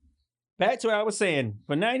general, back to what I was saying,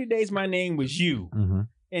 for 90 days, my name was you. Mm-hmm.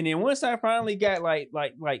 And then once I finally got like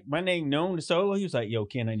my name known to Solo, he was like, yo,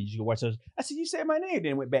 Ken, I need you to watch those. I said, you said my name,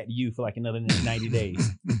 then went back to you for like another 90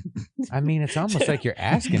 days. I mean, it's almost like you're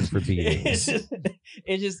asking for beatings.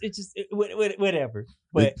 it's just whatever.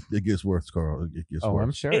 But it gets worse, Carl. It gets worse.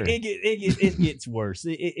 I'm sure. it gets worse.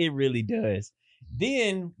 It really does.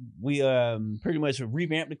 Then we pretty much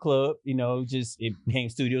revamped the club. You know, just it became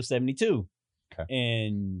Studio 72,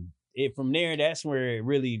 and from there, that's where it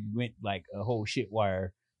really went like a whole shit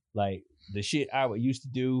wire. Like the shit I would used to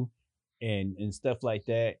do, and stuff like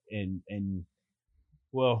that, and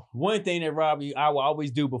well, one thing that Robbie I will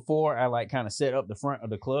always do before I like kind of set up the front of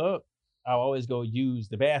the club, I'll always go use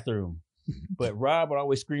the bathroom. But Rob would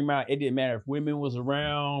always scream out, it didn't matter if women was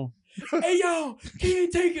around, hey yo, he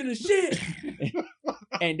ain't taking a shit.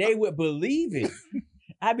 And they would believe it.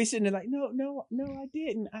 I'd be sitting there like, no, I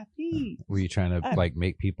didn't. I peed. Were you trying to like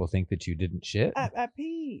make people think that you didn't shit? I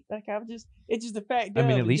peed. Like I was just, it's just the fact. I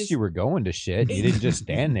mean, at least you were going to shit. You didn't just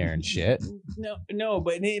stand there and shit. No,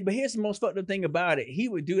 but here's the most fucked up thing about it. He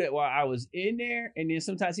would do that while I was in there, and then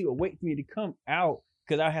sometimes he would wait for me to come out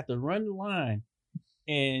because I have to run the line,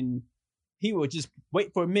 and he would just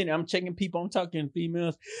wait for a minute. I'm checking people. I'm talking to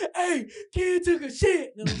females. Hey, kid took a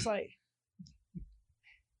shit, and I was like.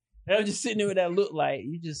 I was just sitting there with that look like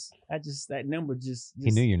that number just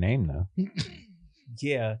He knew your name though.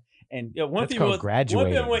 Yeah. And one That's people called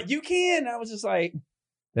graduating. One people went, you can. I was just like,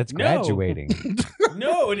 that's no. graduating.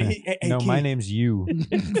 No. And he, no, my name's you.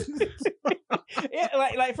 Yeah,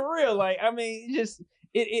 like for real. Like, I mean, just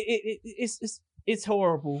it's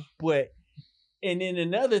horrible. But and then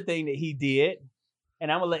another thing that he did,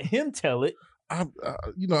 and I'm gonna let him tell it. I'm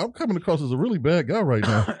coming across as a really bad guy right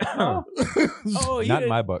now. Not in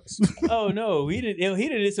my books. Oh no, he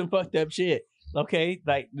did some fucked up shit. Okay,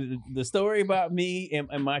 like the story about me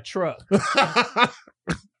and my truck.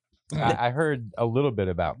 I heard a little bit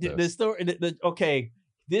about this. The story. Okay,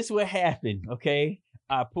 this what happened. Okay,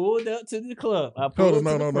 I pulled up to the club. No,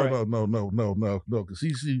 because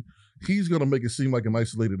he's gonna make it seem like an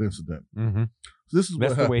isolated incident. Mm-hmm. This is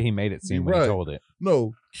that's the way he made it seem when he told it.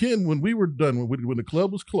 No, Ken, when we were done, when the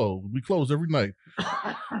club was closed, we closed every night.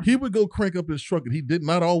 He would go crank up his truck, and he did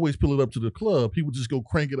not always pull it up to the club. He would just go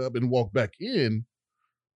crank it up and walk back in,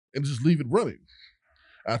 and just leave it running.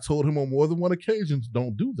 I told him on more than one occasion,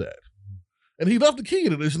 don't do that. And he left the key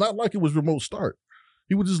in it. It's not like it was remote start.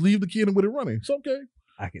 He would just leave the key in it with it running. It's okay.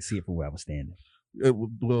 I could see it from where I was standing.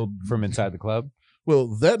 Well, from inside the club. Well,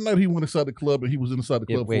 that night he went inside the club, and he was inside the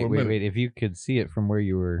club for a minute. Wait! If you could see it from where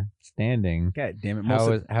you were standing, God damn it!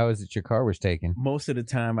 How is it your car was taken? Most of the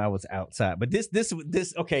time I was outside, but this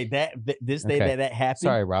okay. This day that happened.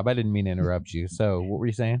 Sorry, Rob, I didn't mean to interrupt you. So what were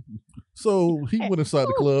you saying? So he went inside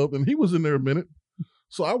the club, and he was in there a minute.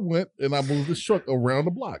 So I went and I moved his truck around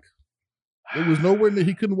the block. There was nowhere near.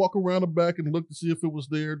 He couldn't walk around the back and look to see if it was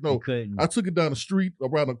there. No, I took it down the street,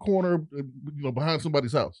 around a corner, behind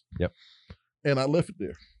somebody's house. Yep. And I left it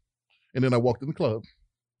there. And then I walked in the club.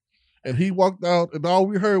 And he walked out, and all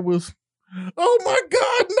we heard was, "Oh my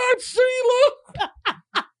God, not Sheila!"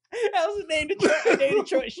 That was the name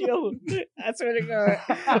Detroit show. I swear to God.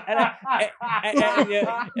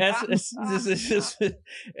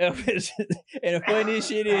 And the funniest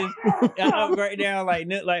shit is, I'm right now,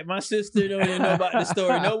 like my sister don't even know about this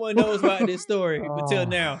story. No one knows about this story until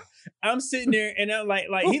now. I'm sitting there and I'm like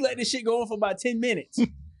he let this shit go on for about 10 minutes.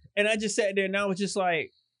 And I just sat there and I was just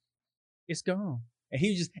like, it's gone. And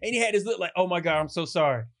he had this look like, oh my God, I'm so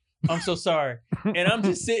sorry. I'm so sorry. And I'm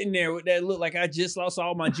just sitting there with that look like I just lost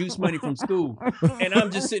all my juice money from school. And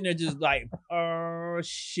I'm just sitting there just like, oh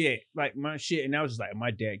shit. Like my shit. And I was just like,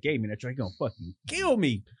 my dad gave me that drink. He's gonna fucking kill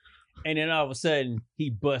me. And then all of a sudden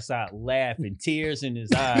he busts out laughing, tears in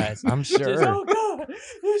his eyes. I'm sure. Just, oh God,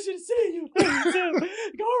 I should have seen you. Go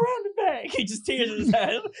around the back. He just tears in his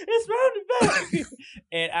eyes. It's around the back.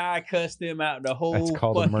 And I cussed him out the whole That's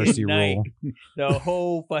called a fucking mercy night. rule. The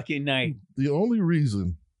whole fucking night. The only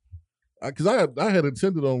reason, because I had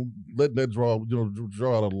intended on letting that draw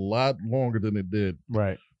out a lot longer than it did.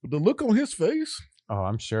 Right. But the look on his face, Oh,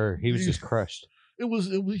 I'm sure he was just crushed. it was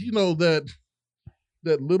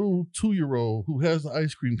that little 2-year-old who has the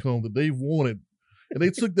ice cream cone that they've wanted, and they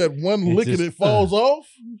took that one It lick and just, it falls off,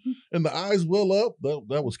 and the eyes well up.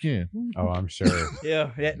 That was Ken. Oh, I'm sure.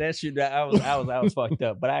 Yeah, that shit. I was fucked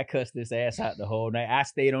up, but I cussed this ass out the whole night. I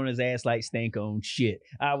stayed on his ass like Stank on shit.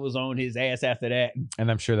 I was on his ass after that. And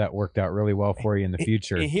I'm sure that worked out really well for you in the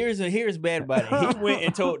future. And here's bad about it. He went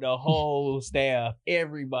and told the whole staff,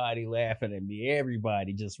 everybody laughing at me,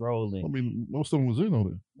 everybody just I rolling. mean, most of them was in on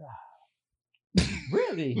it.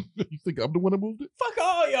 Really? You think I'm the one that moved it? Fuck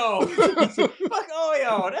all y'all. Fuck all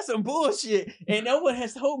y'all. That's some bullshit. And no one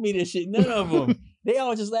has told me this shit. None of them. They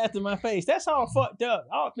all just laughed in my face. That's all fucked up.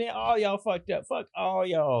 All y'all fucked up. Fuck all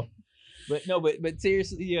y'all. But no, but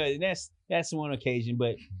seriously, yeah, that's one occasion.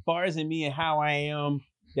 But far as in me and how I am,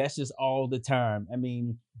 that's just all the time. I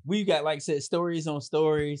mean, we've got, like I said, stories on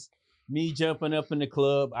stories. Me jumping up in the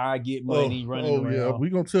club, I get money running around. Yeah, we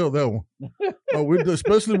gonna tell that one.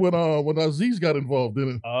 Especially when Aziz got involved in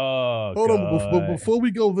it. Oh, Hold God. on, before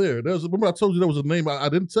we go there, remember I told you there was a name. I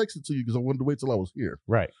didn't text it to you because I wanted to wait till I was here.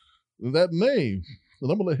 Right. That name,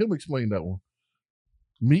 and I'm gonna let him explain that one.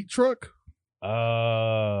 Meat Truck.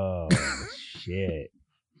 Oh, shit.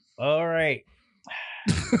 All right.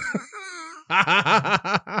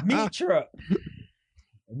 Meat truck.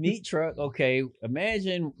 Meat truck. Okay.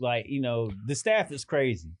 Imagine, like, the staff is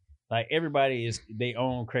crazy. Like, everybody is they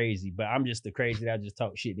own crazy, but I'm just the crazy that I just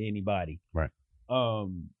talk shit to anybody. Right.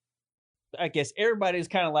 I guess everybody's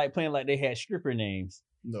kind of like playing like they had stripper names.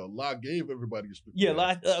 No, La gave everybody a stripper. Yeah,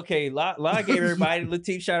 La gave everybody.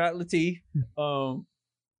 Latif, shout out Latif.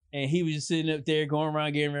 And he was just sitting up there going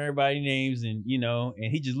around giving everybody names, and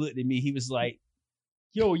and he just looked at me. He was like,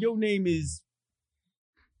 "Yo, your name is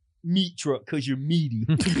Meat Truck because you're meaty."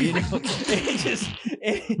 And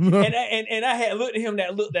I had looked at him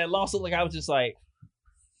that lost look like I was just like,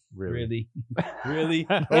 really?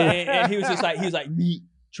 And he was like meat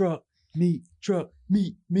truck, meat,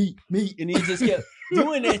 meat, and he just kept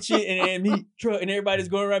doing that shit, and meat truck, and everybody's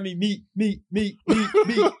going around me, meat.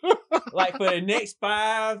 Like for the next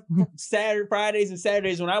 5 Fridays and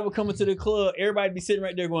Saturdays, when I would come into the club, everybody be sitting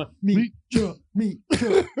right there going, meat truck, meat,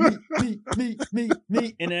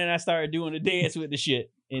 and then I started doing the dance with the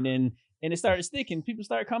shit, and it started sticking. People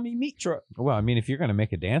started calling me Meat Truck. Well, I mean, if you're gonna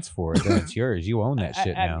make a dance for it, then it's yours. You own that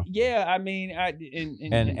shit now. Yeah, I mean,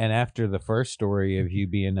 and after the first story of you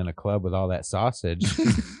being in a club with all that sausage,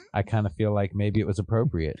 I kind of feel like maybe it was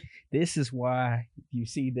appropriate. This is why you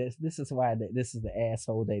see this. This is why this is the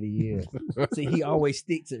asshole that he is. See, he always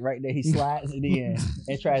sticks it right there. He slides it in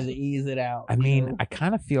and tries to ease it out. I mean, I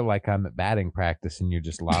kind of feel like I'm at batting practice and you're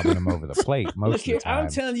just lobbing them over the plate most of the time. I'm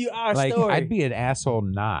telling you our like, story. I'd be an asshole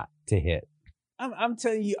not to hit. I'm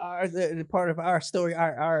telling you the part of our story,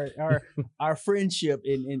 our friendship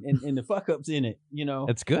and the fuck ups in it.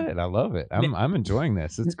 It's good. I love it. I'm enjoying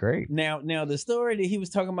this. It's great. Now the story that he was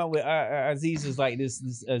talking about with Aziz is like this.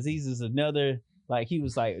 Aziz is another, like, he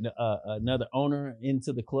was like another owner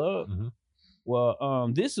into the club. Mm-hmm.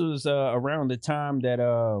 Well, this was around the time that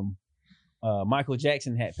Michael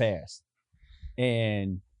Jackson had passed,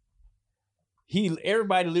 and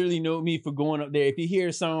everybody literally know me for going up there. If you hear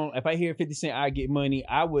a song, if I hear 50 Cent, I get money.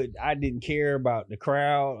 I didn't care about the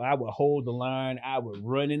crowd. I would hold the line. I would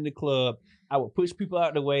run in the club. I would push people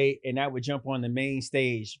out the way, and I would jump on the main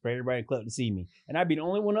stage for everybody in the club to see me. And I'd be the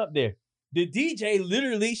only one up there. The DJ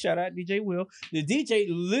literally, shout out DJ Will. The DJ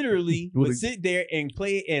literally would sit there and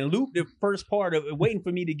play and loop the first part of it, waiting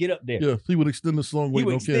for me to get up there. Yeah, he would extend the song. He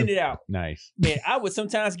would extend it out. Nice. And I would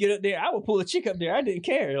sometimes get up there. I would pull a chick up there. I didn't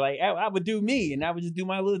care. Like I would do me, and I would just do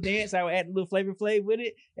my little dance. I would add a little Flavor Flav with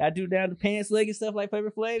it. I do down the pants leg and stuff like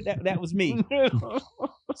Flavor Flav. That was me.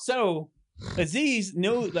 So Aziz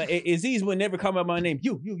knew, like Aziz would never call out my name.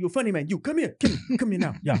 You funny man. You come here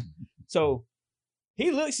now. Yeah. So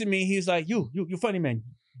he looks at me. He's like, you funny man.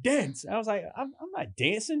 Dance. I was like, I'm not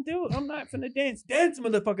dancing, dude. I'm not finna dance. Dance,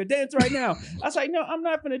 motherfucker. Dance right now. I was like, no, I'm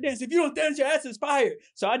not finna dance. If you don't dance, your ass is fired.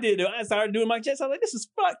 So I did it. I started doing my chest. I was like, this is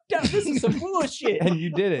fucked up. This is some bullshit. And you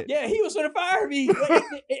did it. Yeah, he was gonna fire me.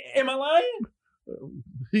 Am I lying?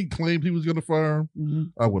 He claimed he was going to fire him. Mm-hmm.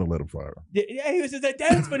 I wouldn't let him fire him. Yeah, he was just like,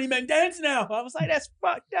 dance, funny man. Dance now. I was like, that's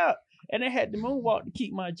fucked up. And I had to moonwalk to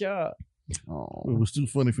keep my job. Oh, It was too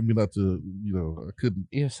funny for me not to, I couldn't.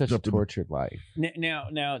 you have such a Jump in. tortured life.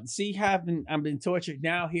 Now, see how I've been tortured.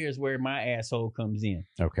 Now here's where my asshole comes in.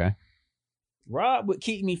 Okay. Rob would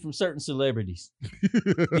keep me from certain celebrities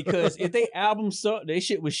because if they album sucked, they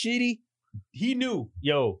shit was shitty. He knew,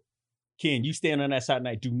 yo, Ken, you stand on that side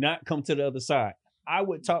tonight. Do not come to the other side. I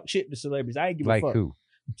would talk shit to celebrities. I ain't give Like a fuck. who?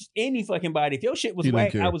 Just any fucking body. If your shit was He didn't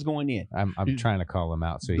whack, care. I was going in. I'm He- trying to call him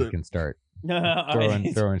out so he The- can start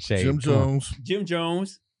throwing shade. Jim Come on. Jones. Jim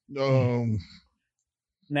Jones.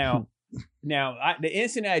 Now, the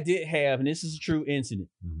incident I did have, and this is a true incident.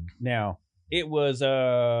 Mhm. Now, it was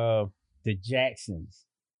the Jacksons.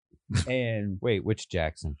 And Wait, which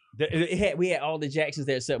Jackson? we had all the Jacksons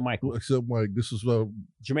there except Michael. Except Mike, this is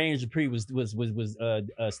Jermaine Dupri was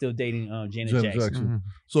still dating Janet Janet Jackson. Jackson. Mhm.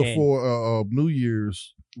 So And- for New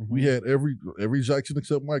Year's, Mhm. we had every Jackson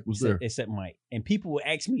except Mike was there. except Mike. And people would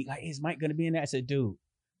ask me, like, is Mike gonna be in that? I said, dude,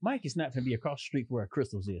 Mike is not gonna be across the street where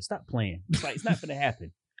Crystals is. Stop playing. It's like it's not gonna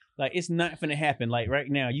happen. Like it's not gonna happen. Like right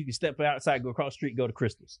now, you can step outside, go across the street, go to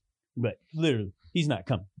Crystals. But literally, he's not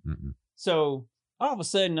coming. Mm-mm. So all of a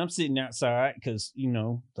sudden, I'm sitting outside because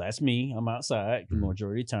that's me. I'm outside the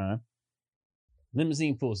majority of the time.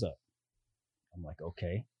 Limousine pulls up. I'm like,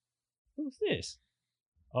 okay, who's this?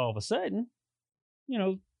 All of a sudden,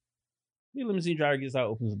 the limousine driver gets out,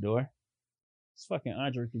 opens the door. It's fucking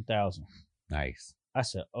Andre 3000. Nice. I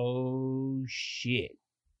said, oh shit.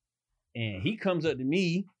 And he comes up to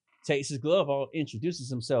me, takes his glove off,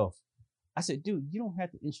 introduces himself. I said, dude, you don't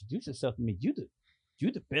have to introduce yourself to me. You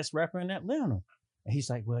the best rapper in Atlanta. And he's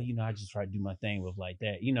like, well, I just try to do my thing with like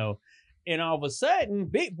that, And all of a sudden,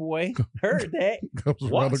 Big Boy heard that, Comes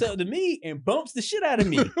around walks the- up to me and bumps the shit out of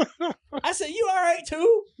me. I said, you all right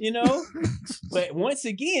too? But once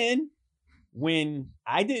again, when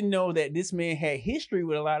I didn't know that this man had history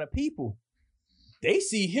with a lot of people, they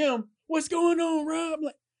see him, what's going on, Rob?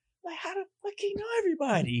 Like how the fuck he know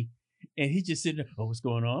everybody? And he just sitting there, oh, what's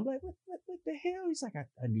going on? I'm like, what the hell? He's like,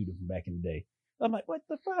 I knew them from back in the day. I'm like, what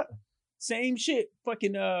the fuck? Same shit,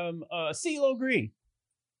 fucking CeeLo Green.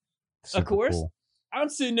 Super course. cool. I'm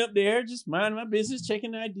sitting up there just minding my business,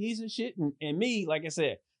 checking IDs and shit. And me, like I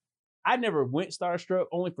said, I never went starstruck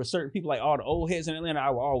only for certain people, like all the old heads in Atlanta. I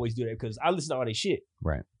will always do that because I listen to all this shit.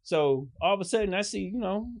 Right. So all of a sudden I see,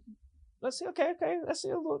 let's see, okay. Let's see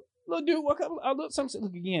a little dude walk up. I look, something,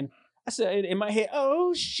 look again. I said in my head,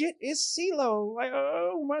 oh shit, it's CeeLo. Like,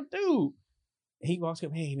 oh my dude. He walks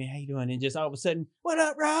up, hey man, how you doing? And just all of a sudden, what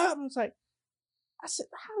up, Rob? I was like, I said,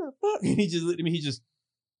 how the fuck? And he just looked at me,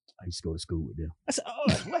 I used to go to school with them. I said,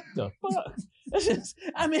 oh, what the fuck? I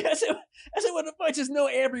said, what the fuck? Just know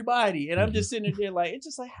everybody. And I'm just sitting there like, it's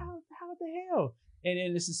just like, how the hell? And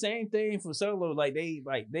then it's the same thing for Solo. Like they've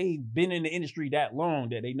been in the industry that long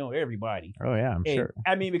that they know everybody. Oh yeah, I'm And, sure.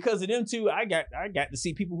 I mean, because of them two, I got to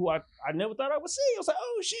see people who I never thought I would see. I was like,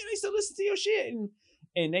 oh shit, they still listen to your shit.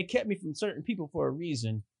 And they kept me from certain people for a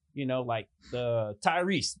reason, like the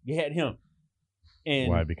Tyrese. You had him. And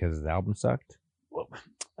Why? Because his album sucked? well,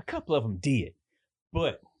 a couple of them did.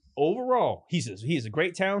 But overall, he's a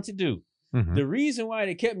great talented dude. Mhm. The reason why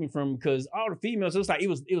they kept me from, because all the females, it was like it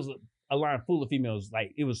was a line full of females.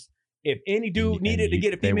 Like it was, if any dude And needed to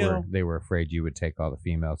get a they female, they were afraid you would take all the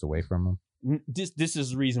females away from them. this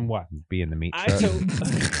is the reason why. Be in the meat I truck. told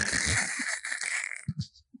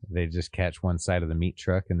They just catch one side of the meat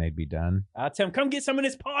truck and they'd be done. I tell him, come get some of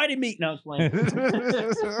this party meat. No, I was playing.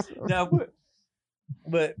 No,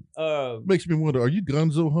 but Makes me wonder, are you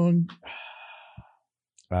Gonzo hung?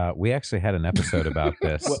 We actually had an episode about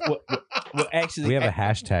this. well, actually, We have a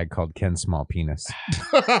hashtag called Ken Small Penis.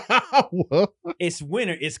 What? it's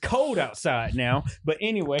winter. It's cold outside now. But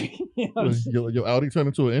anyway, Your Audi turned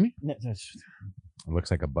into an any? It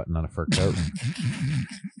looks like a button on a fur coat.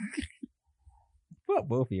 fuck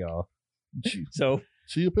both of y'all. So,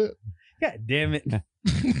 She a pet? God damn it.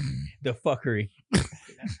 The fuckery.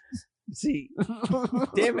 See,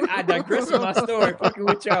 damn it, I digress with my story, fucking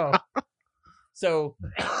with y'all. So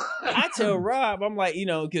I tell Rob, I'm like,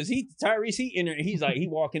 because Tyrese, he's like, he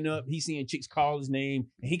walking up, he's seeing chicks call his name,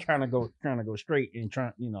 and he kind of go straight and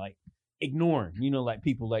trying, like ignoring, like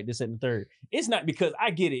people like this and the third. It's not because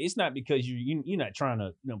I get it. It's not because you're not trying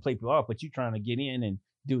to play people off, but you're trying to get in and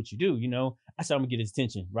do what you do. I said I'm gonna get his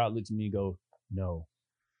attention. Rob looks at me and go, no,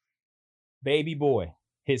 baby boy.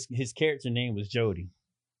 His character name was Jody.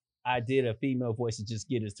 I did a female voice to just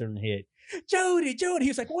get his turn head. Jody. He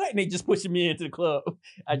was like, what? And they just pushing me into the club.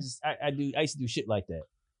 I used to do shit like that.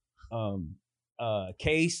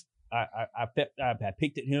 Case, I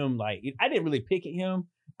picked at him. Like, I didn't really pick at him.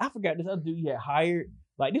 I forgot this other dude he had hired.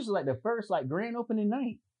 Like, this was like the first like grand opening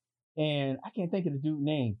night. And I can't think of the dude's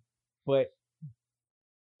name. But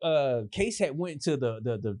Case had went to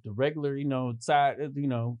the regular, side of,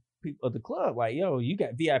 people of the club, like, yo, you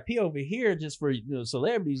got VIP over here just for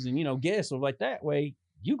celebrities and guests, or like that way,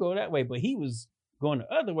 you go that way. But he was going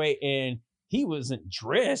the other way, and he wasn't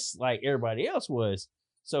dressed like everybody else was.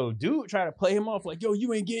 So dude tried to play him off like, yo,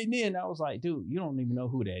 you ain't getting in. I was like, dude, you don't even know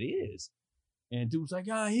who that is. And dude was like,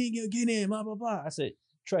 he ain't gonna get in, blah blah blah. I said,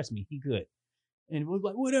 trust me, he good. And was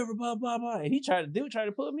like, whatever, blah blah blah. And he tried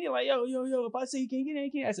to put me like, yo, if I say you can't get in,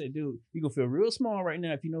 you can't. I said, dude, you gonna feel real small right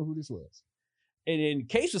now if you know who this was. And then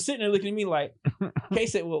Case was sitting there looking at me like,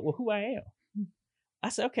 Case said, well, who I am. I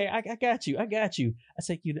said, okay, I got you. I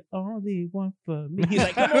said, you're the only one for me. He's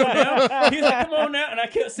like, come on now. He's like, come on now. And I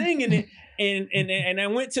kept singing it. And I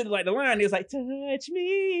went to like the line. He was like, touch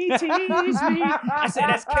me, tease me. I said,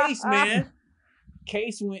 that's Case, man.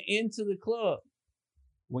 Case went into the club.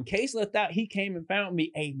 When Case left out, he came and found me.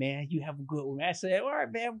 Hey, man, you have a good one. I said, all right,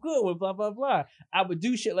 man, I'm good with blah, blah, blah. I would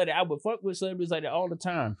do shit like that. I would fuck with celebrities like that all the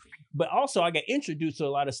time. But also, I got introduced to a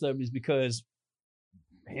lot of celebrities because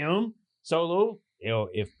him, Solo,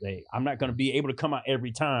 I'm not going to be able to come out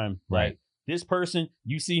every time. Right. Like, this person,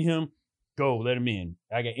 you see him, go, let him in.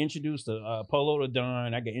 I got introduced to Polo the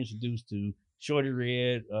Don. I got introduced to Shorty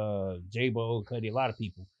Red, J-Bo, Cuddy, a lot of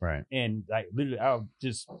people. Right. And like literally I'll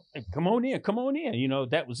just hey, come on in.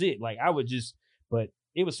 That was it. Like I would just, but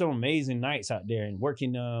it was some amazing nights out there and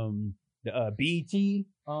working the BET.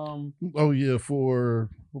 Oh yeah,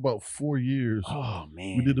 for about 4 years. Oh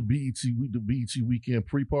man. We did the BET weekend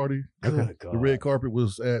pre-party. Good God. The red carpet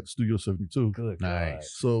was at Studio 72. Good Nice. God.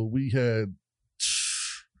 So we had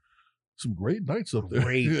some great nights up there.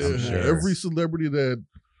 Great, Yeah, sure. Every celebrity that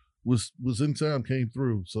was in town came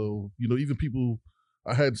through. So, even people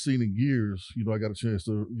I hadn't seen in years, I got a chance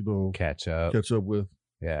to, catch up with.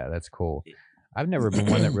 Yeah, that's cool. I've never been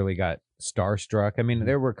one that really got starstruck. I mean,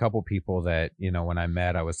 there were a couple people that, when I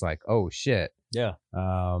met, I was like, oh shit. Yeah.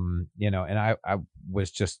 And I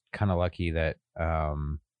was just kind of lucky that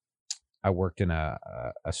I worked in a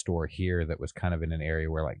store here that was kind of in an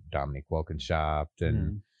area where like Dominique Wilkins shopped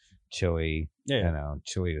and Chili. Yeah.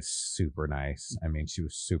 Chili is super nice. I mean, she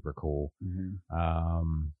was super cool.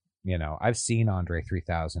 I've seen Andre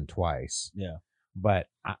 3000 twice. Yeah. But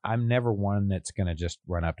I'm never one that's gonna just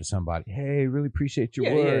run up to somebody, hey, really appreciate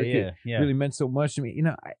your work. It really meant so much to me.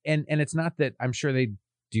 And it's not that I'm sure they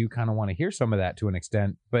do kind of want to hear some of that to an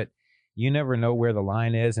extent, but you never know where the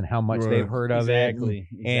line is and how much they've heard of it.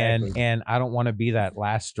 And I don't want to be that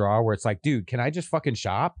last straw where it's like, dude, can I just fucking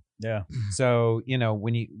shop? Yeah. So,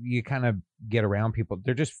 when you kind of get around people,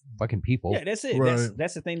 they're just fucking people. Yeah, that's it. Right.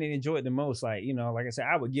 That's the thing they enjoy the most. Like, like I said,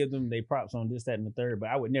 I would give them their props on this, that, and the third, but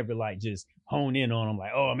I would never like just hone in on them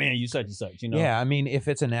like, oh man, you such and such, Yeah, I mean, if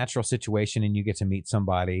it's a natural situation and you get to meet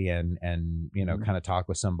somebody and kind of talk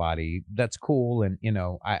with somebody, that's cool.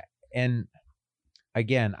 And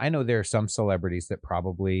again, I know there are some celebrities that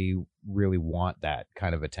probably really want that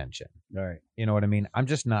kind of attention. Right. You know what I mean? I'm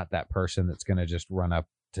just not that person that's going to just run up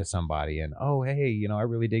to somebody and, oh, hey, I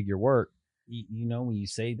really dig your work. When you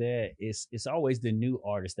say that, it's always the new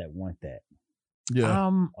artists that want that. Yeah.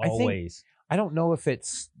 Always. I don't know if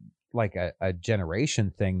it's like a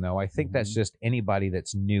generation thing though. I think that's just anybody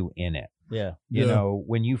that's new in it. Yeah. You know,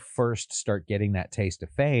 when you first start getting that taste of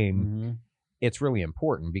fame, it's really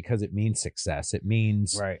important because it means success. It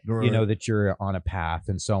means, that you're on a path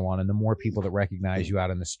and so on. And the more people that recognize you out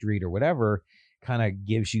in the street or whatever kind of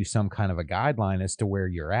gives you some kind of a guideline as to where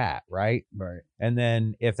you're at. Right. And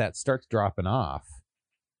then if that starts dropping off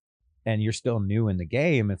and you're still new in the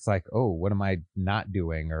game, it's like, oh, what am I not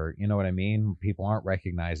doing? Or, you know what I mean? People aren't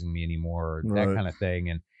recognizing me anymore, or that kind of thing.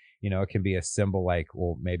 And, it can be a symbol like,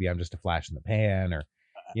 well, maybe I'm just a flash in the pan or,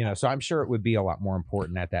 so I'm sure it would be a lot more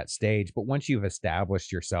important at that stage. But once you've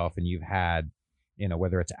established yourself and you've had, you know,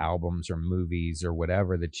 whether it's albums or movies or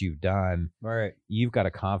whatever that you've done, Right. you've got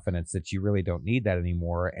a confidence that you really don't need that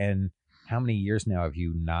anymore. And how many years now have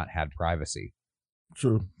you not had privacy?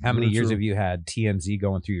 True. How many Very years true. have you had TMZ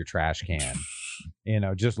going through your trash can, you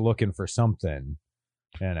know, just looking for something,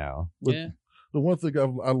 you know? But Yeah. the one thing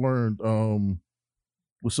I learned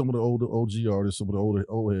with some of the older OG artists, some of the older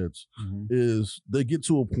old heads, Mhm. is they get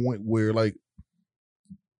to a point where like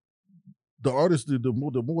the artists,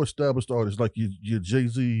 the more established artists, like your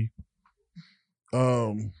Jay-Z,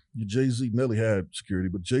 your Jay-Z, Nelly had security,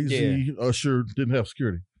 but Jay-Z, Usher didn't have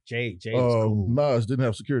security. Jay was cool. Nas didn't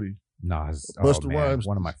have security. Nas, Busta man, Rhymes-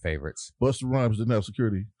 one of my favorites. Busta Rhymes didn't have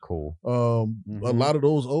security. Cool. A Mhm. lot of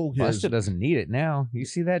those old heads. Busta doesn't need it now. You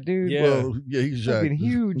see that dude? Yeah. Well, yeah, he's jacked. Fucking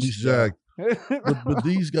huge. He's jacked. But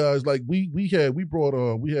these guys, like we had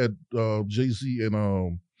Jay-Z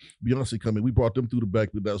and Beyonce come in. We brought them through the back,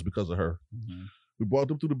 but that was because of her. Mhm. We brought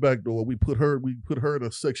them through the back door. We put her in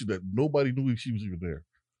a section that nobody knew she was even there.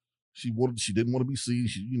 She didn't want to be seen.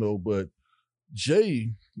 But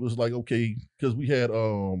Jay was like, okay, because we had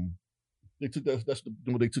they took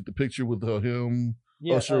when they took the picture with him.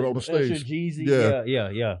 Yeah, Usher on the stage. Usher, Jeezy. Yeah.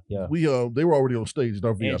 Yeah. We they were already on stage in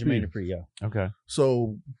our And VIP. Jermaine Dupri, yeah. Okay.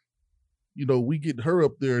 So, we get her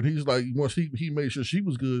up there, and he's like, once he made sure she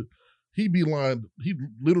was good, he'd be lying. He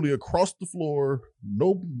literally across the floor,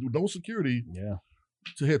 no security Yeah.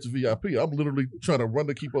 to head to VIP. I'm literally trying to run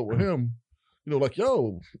to keep up with him. Like,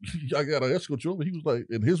 yo, I got to escort you over. He was like,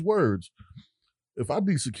 in his words, if I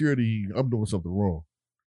need security, I'm doing something wrong.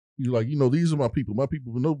 He's like, these are my people. My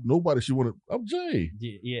people. Nobody should want to. I'm Jay.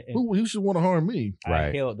 Yeah. And Who should want to harm me? I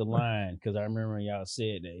Right. held the line because I remember y'all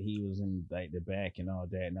said that he was in like the back and all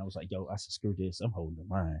that, and I was like, "Yo, I said, screw this. I'm holding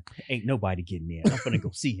the line. Ain't nobody getting in. I'm gonna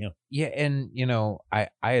go see him." Yeah, and I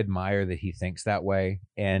admire that he thinks that way,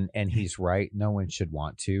 and he's right. No one should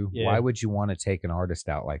want to. Yeah. Why would you want to take an artist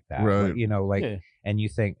out like that? Right. Like, Yeah. and you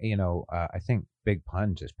think, I think Big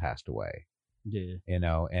Pun just passed away. Yeah. And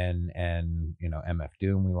MF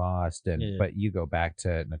Doom we lost, Yeah. but you go back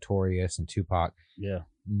to Notorious and Tupac. Yeah.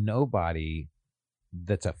 Nobody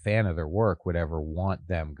that's a fan of their work would ever want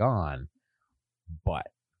them gone, but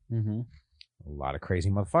Mm-hmm. a lot of crazy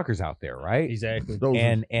motherfuckers out there, right? Exactly. Those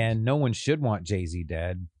are- And no one should want Jay-Z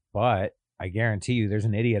dead, but I guarantee you there's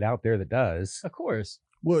an idiot out there that does. Of course.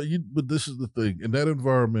 Well, but this is the thing. In that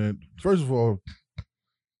environment, first of all,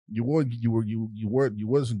 you wasn't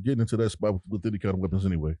getting into that spot with any kind of weapons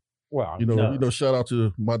anyway. Well, No. Shout out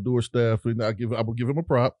to my door staff, and I will give him a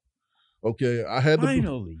prop. Okay, I had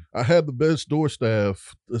Finally. the best door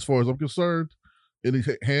staff as far as I'm concerned, and it's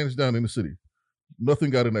hands down in the city.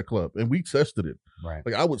 Nothing got in that club, and we tested it. right.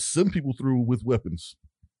 Like I would send people through with weapons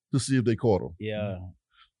to see if they caught them. Yeah.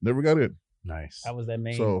 Never got in. Nice. I was that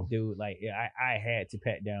main So- dude. Like, yeah, I had to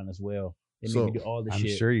pat down as well. They made So, me do all the I'm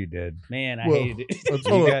shit. sure you did. Man, I Well, hated it.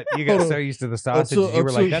 Hold You got on. so used to the sausage, Until- you were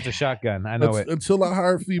like, until- "That's a shotgun." I know it. Until I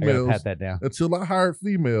hired I gotta females. pat that down. Until I hired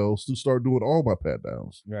females to start doing all my pat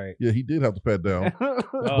downs. Right. Yeah, he did have to pat down.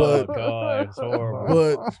 Oh God, it's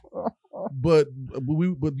horrible. but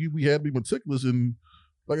we had to be meticulous, and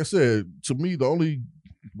like I said, to me, the only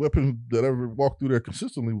weapon that ever walked through there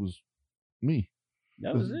consistently was me.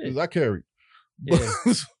 That was it. Because I carried. Yeah.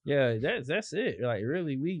 Yeah, that's it. Like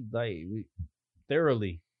really, we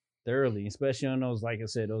thoroughly, especially on those, like I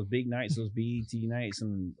said, those big nights, those BET nights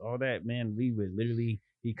and all that, man, we would literally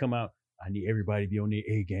he'd come out, I need everybody to be on their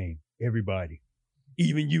A game. Everybody.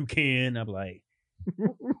 Even you can. I'm like,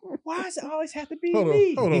 why does it always have to be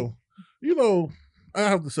me? Hold on. I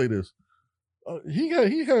have to say this. He has,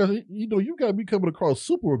 you got me coming across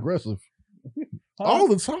super aggressive Huh? all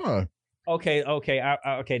the time. Okay.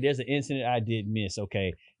 Okay. There's an incident I did miss.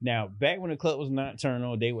 Okay. Now, back when the club was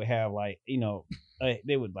nocturnal, they would have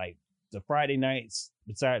they would like the Friday nights,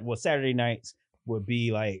 Saturday nights would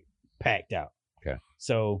be like packed out. Okay.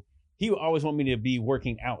 So he would always want me to be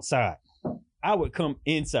working outside. I would come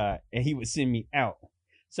inside and he would send me out.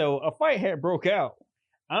 So a fight had broke out.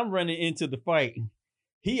 I'm running into the fight.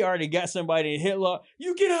 He already got somebody in headlock.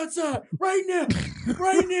 You get outside right now,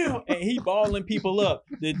 right now. And he balling people up.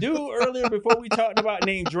 The dude earlier before we talked about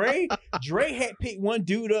named Dre had picked one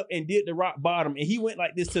dude up and did the rock bottom. And he went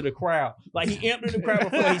like this to the crowd. Like he emptied the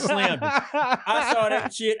crowd before he slammed it. I saw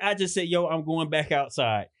that shit. I just said, yo, I'm going back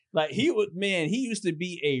outside. Like he used to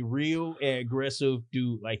be a real aggressive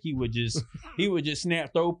dude. Like he would just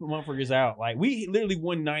throw motherfuckers out. Like we literally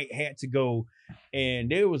one night had to go and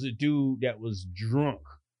there was a dude that was drunk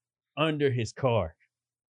under his car.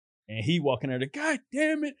 And he walking out of God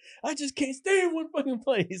damn it, I just can't stay in one fucking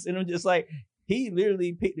place. And I'm just like, he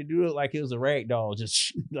literally picked the dude up like it was a rag doll.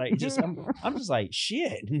 I'm just like,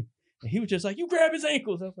 shit. And he was just like, "You grab his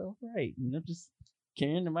ankles." I was like, "All right," and I'm just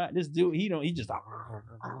carrying him out. This dude, he don't know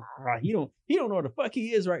what the fuck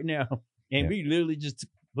he is right now. And we literally just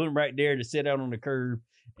put him right there to sit out on the curb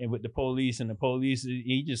and with the police, and the police,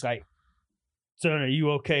 he just like, "Son, are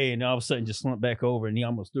you okay?" And all of a sudden just slumped back over, and he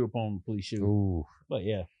almost threw up on the police shoe. Ooh. But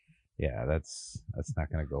yeah, that's not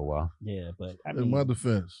gonna go well. yeah. But I In mean, my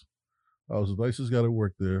defense, I was the nicest guy to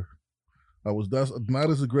work there. I was not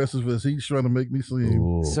as aggressive as he's trying to make me seem.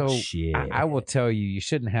 Ooh, So shit. I will tell you, you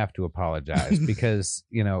shouldn't have to apologize because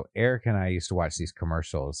Eric and I used to watch these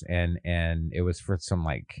commercials, and it was for some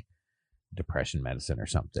like depression medicine or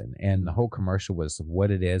something, and the whole commercial was what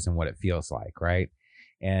it is and what it feels like, right?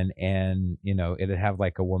 And it'd have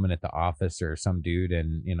like a woman at the office or some dude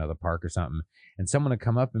in the park or something, and someone would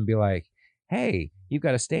come up and be like, "Hey, you've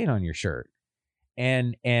got a stain on your shirt,"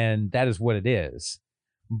 and that is what it is.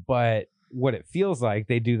 But what it feels like,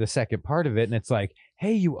 they do the second part of it, and it's like,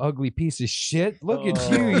 "Hey, you ugly piece of shit, look at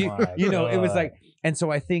you." It was like, and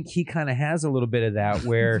so I think he kind of has a little bit of that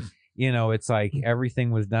where it's like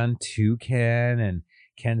everything was done to Ken, and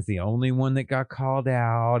Ken's the only one that got called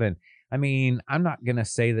out. And I mean, I'm not gonna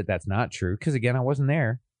say that that's not true because again, I wasn't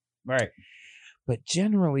there, Right. but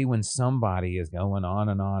generally when somebody is going on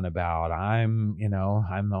and on about I'm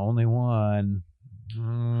the only one,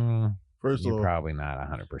 First you're off, probably not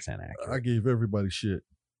 100% accurate. I gave everybody shit.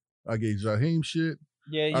 I gave Jaheim shit.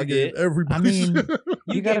 Yeah, you I did. gave everybody I mean, shit.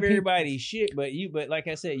 You gotta gave pe- everybody shit, but like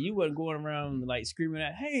I said, you wasn't going around like screaming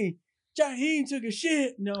out, "Hey, Jaheim took a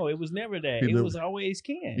shit." No, it was never that. It was always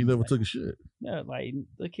Ken. He never like, took a shit. No, like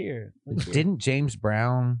look here. Didn't James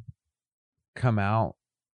Brown come out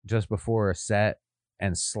just before a set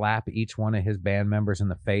and slap each one of his band members in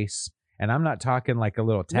the face? And I'm not talking like a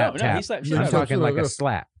little tap No, tap. he slapped shit I'm out of talking him. like Yeah. a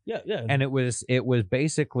slap. Yeah. And it was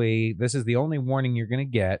basically, this is the only warning you're gonna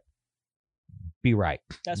get. Be right.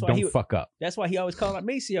 That's why Don't fuck up. That's why he always called out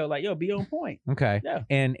Maceo, like, "Yo, be on point." Okay. Yeah.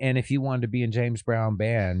 And if you wanted to be in James Brown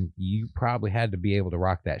band, you probably had to be able to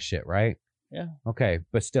rock that shit, right? Yeah. Okay.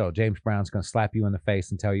 But still, James Brown's gonna slap you in the face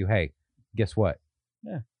and tell you, "Hey, guess what?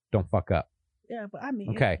 Yeah. Don't fuck up." Yeah, but I mean,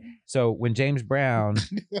 Okay. So when James Brown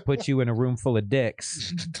puts you in a room full of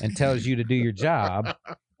dicks and tells you to do your job,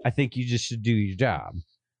 I think you just should do your job.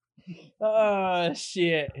 Oh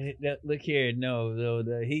shit! Look here, no,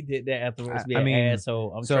 he did that afterwards. Be an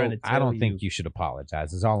asshole. I'm trying to tell you. I don't think you should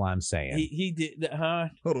apologize. Is all I'm saying. He did that, huh?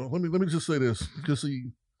 Hold on. Let me just say this. Because see,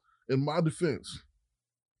 in my defense,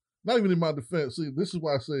 not even in my defense, see, this is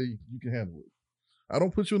why I say you can handle it. I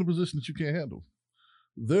don't put you in a position that you can't handle.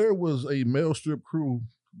 There was a male strip crew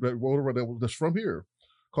that rode around that's from here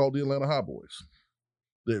called the Atlanta Hot Boys.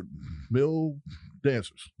 They're male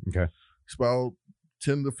dancers. Okay. It's about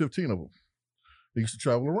 10 to 15 of them. They used to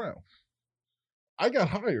travel around. I got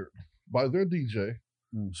hired by their DJ,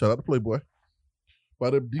 shout out to Playboy, by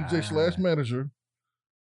their DJ / manager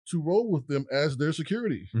to roll with them as their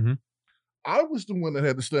security. Mm-hmm. I was the one that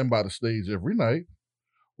had to stand by the stage every night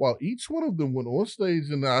while each one of them went on stage,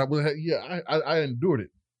 and I endured it.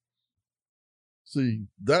 See,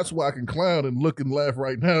 that's why I can clown and look and laugh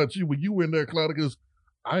right now at you when you were in there clowning, because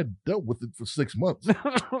I dealt with it for 6 months.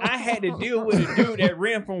 I had to deal with a dude that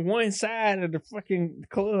ran from one side of the fucking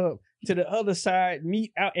club to the other side,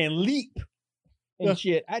 meet out and leap and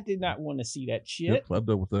shit. I did not want to see that shit. Yep, I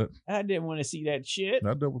dealt with that. I didn't want to see that shit.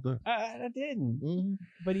 I dealt with that. I didn't. Mm-hmm.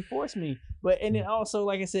 But he forced me. And then also,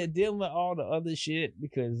 like I said, dealing with all the other shit,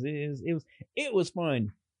 because it was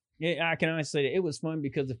fun. Yeah, I can honestly say that it was fun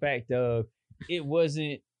because the fact of it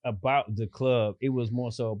wasn't about the club. It was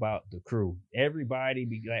more so about the crew. Everybody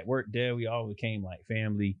worked there. We all became like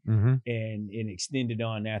family, Mm-hmm. and it extended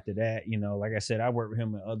on after that. Like I said, I worked with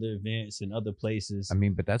him at other events and other places. I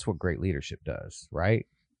mean, but that's what great leadership does, right?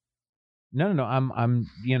 No. I'm.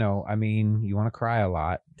 I mean, you want to cry a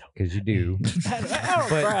lot because you do, but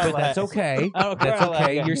that's okay. I don't cry That's a lot.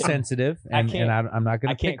 okay. You're sensitive, and I'm not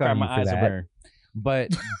going to pick on you for that. But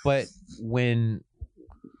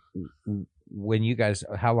when you guys,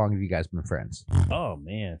 how long have you guys been friends? Oh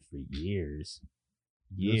man, for years.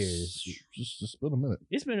 Just been a minute.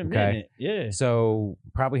 It's been a Okay. minute. Yeah. So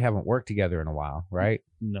probably haven't worked together in a while, right?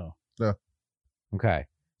 No. Okay.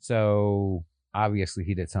 So obviously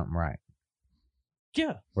he did something right,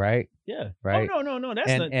 Yeah. right? Yeah. Right. Oh no. That's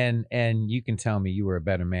not. And you can tell me you were a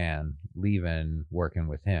better man leaving working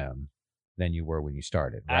with him than you were when you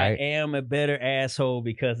started, right? I am a better asshole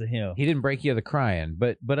because of him. He didn't break you the crying,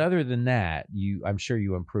 but other than that, I'm sure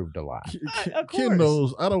you improved a lot. Of Ken course.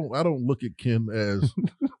 knows I don't look at Ken as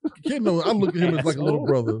Ken knows I look at him as like a little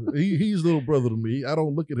brother. He's a little brother to me. I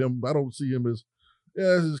don't look at him. I don't see him as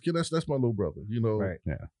this is Ken. That's my little brother. Right.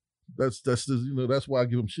 Yeah. That's that's why I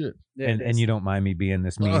give him shit. And you don't mind me being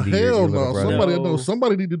this mean to your Hell little no. brother?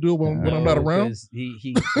 Somebody need to do it when I'm not around. 'Cause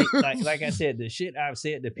he like I said, the shit I've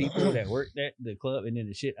said to people that worked at the club, and then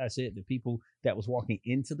the shit I said to people that was walking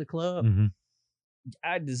into the club, Mhm.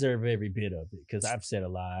 I deserve every bit of it because I've said a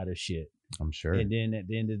lot of shit. I'm sure. And then at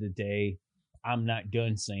the end of the day, I'm not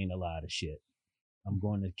done saying a lot of shit. I'm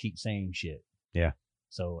going to keep saying shit. Yeah.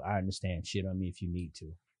 So I understand, shit on me if you need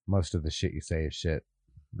to. Most of the shit you say is shit,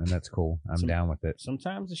 and that's cool. I'm down with it.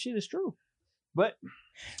 Sometimes the shit is true, but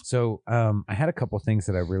So I had a couple things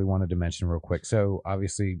that I really wanted to mention real quick. So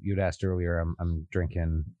obviously you'd asked earlier, I'm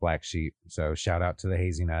drinking Black Sheep. So shout out to the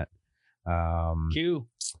Hazy Nut. Q.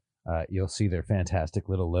 You'll see their fantastic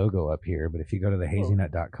little logo up here. But if you go to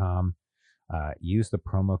thehazynut.com, use the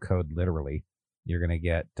promo code literally, you're going to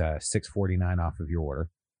get $6.49 off of your order.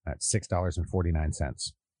 That's $6.49.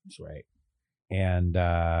 That's right. And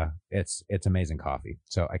it's amazing coffee.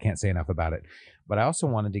 So I can't say enough about it. But I also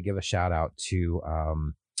wanted to give a shout out to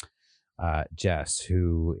Jess,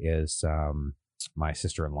 who is my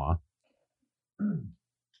sister-in-law.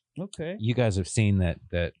 Okay. You guys have seen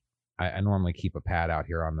that I normally keep a pad out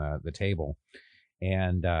here on the table,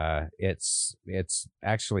 and it's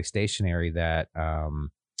actually stationery that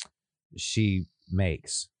she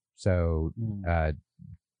makes. So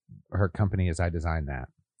her company is I Design That.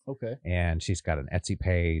 Okay. And she's got an Etsy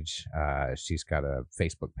page. She's got a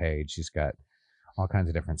Facebook page. She's got all kinds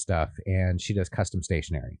of different stuff, and she does custom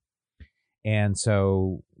stationery. And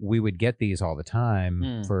so we would get these all the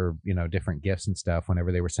time for, different gifts and stuff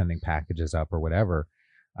whenever they were sending packages up or whatever.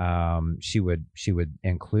 She would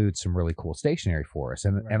include some really cool stationery for us.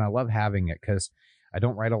 And I love having it because I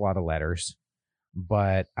don't write a lot of letters,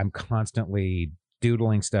 but I'm constantly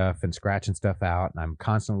doodling stuff and scratching stuff out, and I'm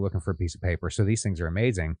constantly looking for a piece of paper. So these things are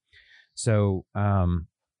amazing. So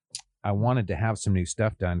I wanted to have some new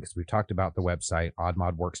stuff done because we've talked about the website,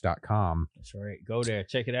 oddmodworks.com. That's right. Go there.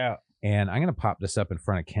 Check it out. And I'm going to pop this up in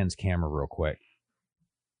front of Ken's camera real quick.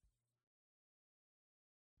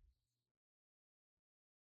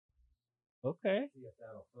 Okay.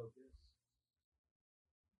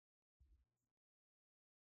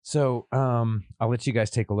 So I'll let you guys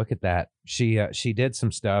take a look at that. She did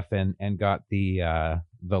some stuff and got the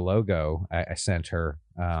logo I sent her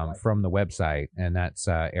from the website, and that's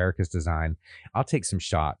Erica's design. I'll take some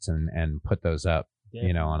shots and put those up,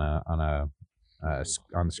 on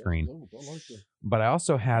the screen. But I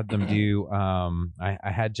also had them do I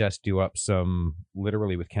had Jess do up some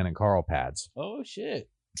literally with Ken and Carl pads. Oh shit.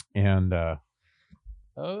 And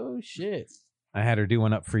oh shit. I had her do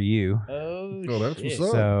one up for you. Oh, that's shit.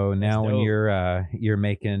 what's up. So now when dope. you're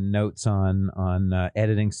making notes on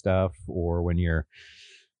editing stuff, or when you're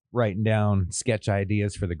writing down sketch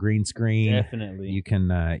ideas for the green screen, Definitely. you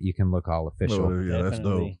can look all official. Oh, yeah, that's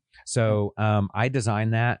dope. So I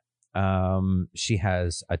designed that. She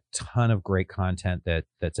has a ton of great content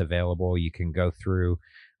that's available. You can go through.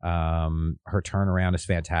 Her turnaround is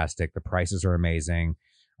fantastic. The prices are amazing.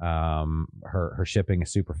 Her shipping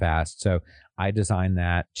is super fast. So I designed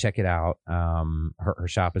that. Check it out. Her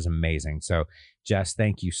shop is amazing. So Jess,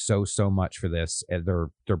 thank you so much for this. They're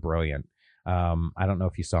brilliant. I don't know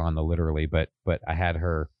if you saw on the literally, but I had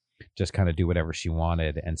her just kind of do whatever she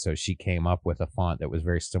wanted, and so she came up with a font that was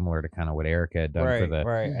very similar to kind of what Erica had done for the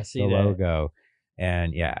I see the that. logo,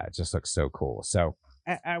 and yeah, it just looks so cool. So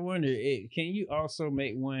I wonder, can you also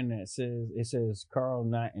make one that says Carl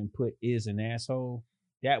Knott and put is an asshole?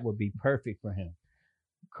 That would be perfect for him.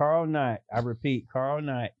 Carl Knott, I repeat, Carl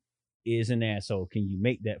Knott is an asshole. Can you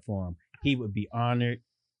make that for him? He would be honored,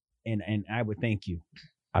 and I would thank you.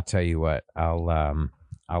 I'll tell you what, I'll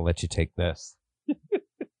let you take this.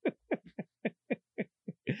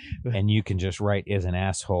 And you can just write "is an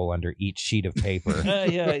asshole" under each sheet of paper.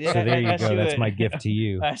 Yeah. So there you go. That's my gift to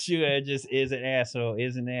you. I should just is an asshole,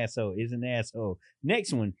 is an asshole, is an asshole.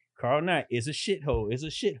 Next one, Carl Knott is a shithole, is a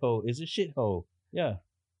shithole, is a shithole. Yeah.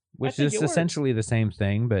 Which is essentially the same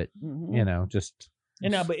thing, but just.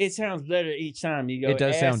 But it sounds better each time you go. It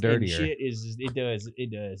does sound dirtier. Shit it does.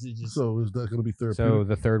 It's just. So is that going to be therapy? So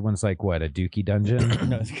the third one's like what? A dookie dungeon?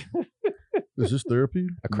 No. Is this therapy?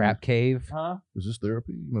 A crap cave? Huh? Is this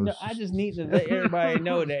therapy? No, I just need to let everybody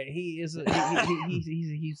know that he is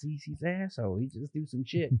he's an asshole. He just do some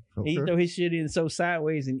shit. Okay. He throw his shit in so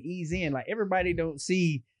sideways and ease in. Like everybody don't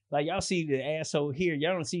see. Like y'all see the asshole here.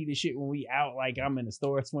 Y'all don't see the shit when we out. Like I'm in the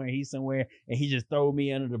store somewhere, he's somewhere, and he just throw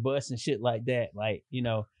me under the bus and shit like that. Like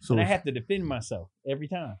so and I have to defend myself every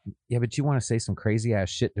time. Yeah, but you want to say some crazy ass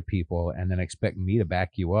shit to people and then expect me to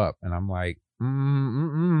back you up, and I'm like,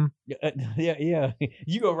 Yeah.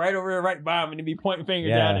 You go right over there, right by him, and then be pointing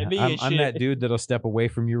fingers down Yeah, at me I'm, and shit. I'm that dude that'll step away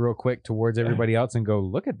from you real quick towards everybody else and go,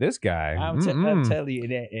 look at this guy. I'm telling you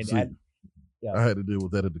that, and See, I had to deal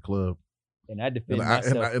with that at the club, I defend and I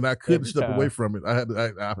myself. and I couldn't every step time. away from it. I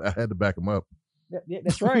had to back him up. Yeah,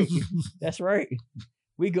 that's right. That's right.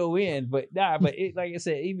 We go in, but but like I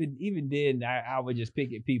said, even then, I would just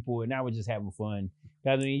pick at people, and I was just having fun.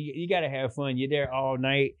 I mean, you got to have fun. You're there all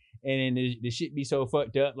night, and then the shit be so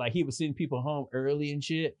fucked up. Like he was sending people home early and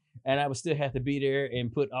shit, and I would still have to be there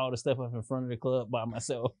and put all the stuff up in front of the club by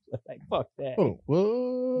myself. Like fuck that. Oh, what?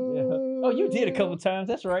 Yeah. Oh, you did a couple times.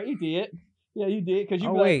 That's right, you did. Yeah, you did. Because you.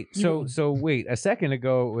 Oh, like, wait. So wait. A second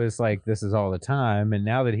ago it was like this is all the time, and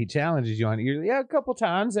now that he challenges you on it, a couple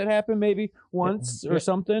times that happened, maybe once or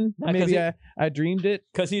something. Nah, maybe I dreamed it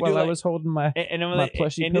because he while do I like, was holding my and I'm my like,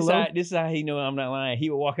 plushy and pillow. this is how he know I'm not lying. He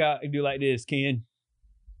would walk out and do like this, Ken,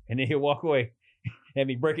 and then he'll walk away. And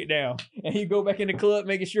me break it down, and he go back in the club,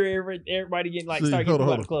 making sure everybody getting like start getting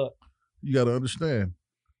out of the club. You got to understand,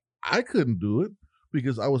 I couldn't do it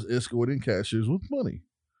because I was escorting cashiers with money.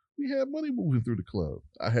 We had money moving through the club.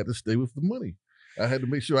 I had to stay with the money. I had to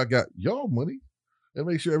make sure I got y'all money and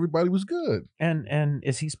make sure everybody was good. And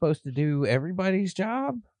is he supposed to do everybody's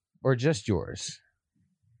job or just yours?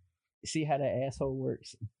 See how that asshole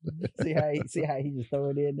works. see how he just throw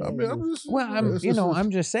it in there. I mean,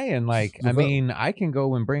 I'm just saying, like, I mean, I can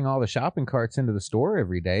go and bring all the shopping carts into the store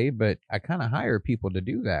every day, but I kind of hire people to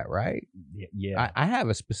do that, right? Yeah. I have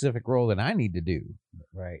a specific role that I need to do.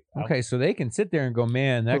 Right. Okay, so they can sit there and go,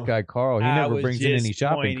 man, that guy Carl, he never brings in any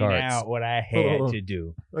shopping carts. Out what I had to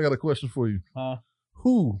do. I got a question for you. Huh?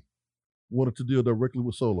 Who wanted to deal directly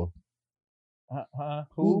with Solo?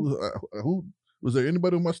 Who? Was there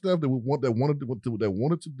anybody on my staff that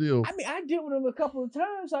wanted to deal? I mean, I dealt with him a couple of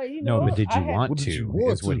times, like you know. No, but did you want to?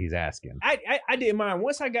 Is what to? he's asking. I didn't mind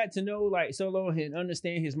once I got to know like Solo and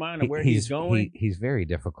understand his mind and where he's going. He's very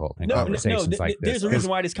difficult in conversations like this. There's a reason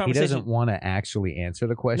why this conversation. He doesn't want to actually answer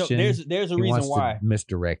the question. No, there's a reason why.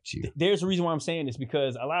 Misdirect you. There's a reason why I'm saying this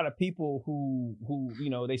because a lot of people who you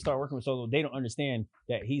know they start working with Solo, they don't understand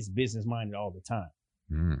that he's business minded all the time.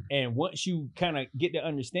 And once you kind of get the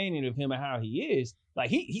understanding of him and how he is, like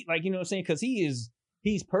he like, you know what I'm saying? Because he's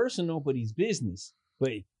personal, but he's business. But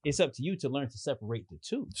it's up to you to learn to separate the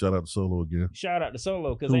two. Shout out to Solo again. Shout out to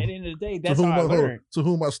Solo, because at the end of the day, that's how I learned. To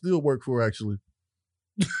whom I still work for, actually.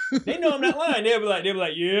 They know I'm not lying. They'll be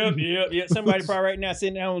like, yep. Somebody probably right now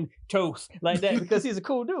sitting down on toast like that because he's a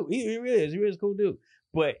cool dude. He really is. He is a cool dude.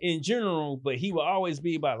 But in general, he would always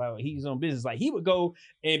be about like he's on business. Like he would go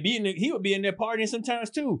and he would be in there partying sometimes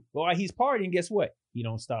too. But while he's partying, guess what? He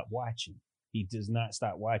don't stop watching. He does not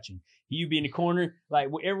stop watching. He'd be in the corner like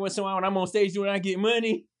every once in a while when I'm on stage doing I get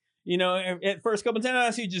money. You know, at first couple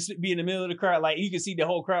times he'd just be in the middle of the crowd, like you can see the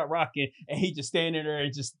whole crowd rocking, and he just standing there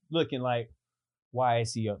and just looking like, why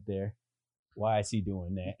is he up there? Why is he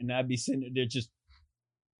doing that? And I'd be sitting there just,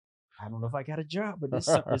 I don't know if I got a job, but this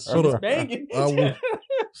shit is banging.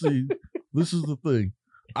 See, this is the thing.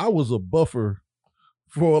 I was a buffer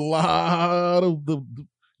for a lot of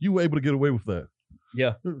you were able to get away with that.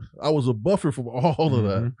 Yeah. I was a buffer from all of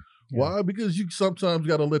that. Yeah. Why? Because you sometimes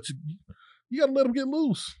got to let them get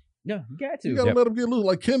loose. Yeah, you got to. You got to let them get loose.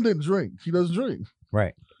 Like Ken didn't drink. He doesn't drink.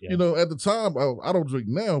 Right. Yeah. You know, at the time, I don't drink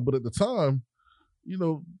now, but at the time, you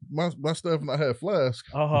know, my staff and I had flasks.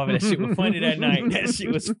 Oh, that shit was funny that night. That shit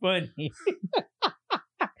was funny.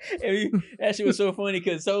 That shit was so funny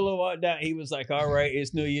because Solo walked out. He was like, all right,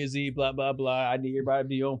 it's New Year's Eve, blah, blah, blah. I need everybody to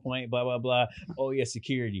be on point, blah, blah, blah. Oh, yeah,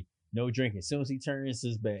 security. No drinking. As soon as he turns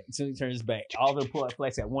his back, all of them pull out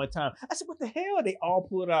flags at one time. I said, what the hell? They all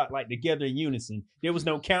pulled out like together in unison. There was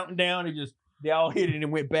no counting down. They all hit it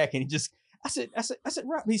and went back. And I said,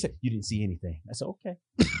 Rob. He said, you didn't see anything. I said, okay.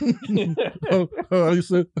 He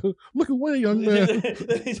said, look away, young man.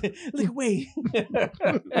 Look away.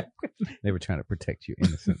 They were trying to protect your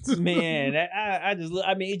innocence. Man,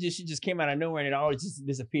 it just came out of nowhere and it all just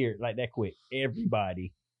disappeared like that quick.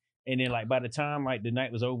 Everybody. And then like by the time like the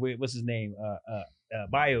night was over, what's his name?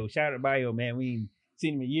 Bio. Shout out to Bio, man. We ain't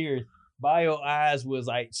seen him in years. Bio eyes was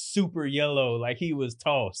like super yellow, like he was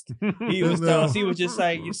tossed. He was tossed. He was just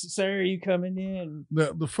like, sir, are you coming in?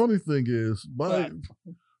 Now the funny thing is,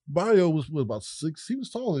 Bio was about 6. He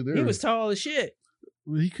was taller than He was tall as shit.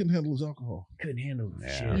 He couldn't handle his alcohol. Couldn't handle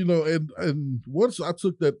shit. You know, and once I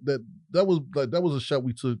took that was a shot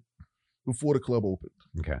we took before the club opened.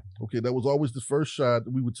 Okay, that was always the first shot.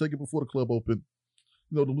 We would take it before the club opened,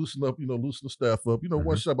 you know, to loosen up, loosen the staff up. You know,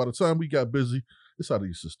 one shot. By the time we got busy, it's out of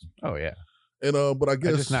your system. Oh yeah. And but I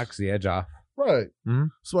guess it just knocks the edge off. Right. Mm-hmm.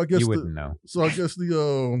 So I guess you wouldn't know. So I guess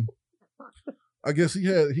I guess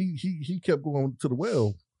he kept going to the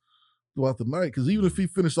well throughout the night because even if he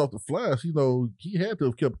finished off the flask, you know, he had to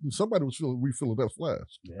have kept somebody was refilling that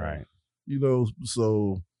flask. Right. You know,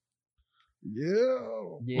 so yeah.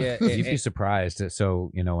 Yeah. You'd be surprised.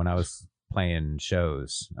 So, you know, when I was playing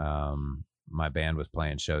shows, my band was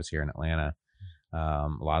playing shows here in Atlanta. A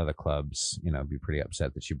lot of the clubs, you know, be pretty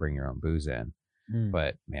upset that you bring your own booze in.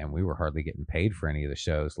 But man, we were hardly getting paid for any of the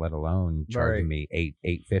shows, let alone charging me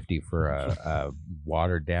 $8.50 for a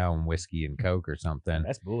watered down whiskey and Coke or something.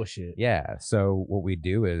 That's bullshit. Yeah. So what we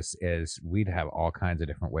do is we'd have all kinds of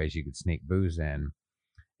different ways you could sneak booze in.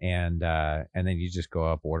 And then you just go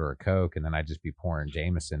up, order a Coke, and then I'd just be pouring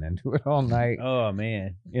Jameson into it all night. Oh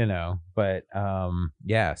man. You know, but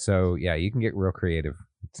yeah, so yeah, you can get real creative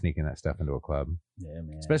sneaking that stuff into a club. Yeah,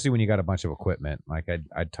 man. Especially when you got a bunch of equipment. Like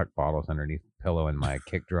I'd tuck bottles underneath the pillow in my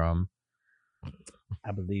kick drum.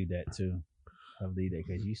 I believe that too. I believe that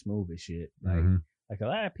because you smooth as shit. Like like a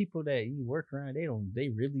lot of people that you work around, they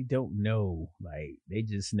really don't know. Like they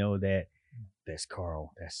just know that that's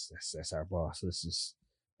Carl. That's our boss. Let's just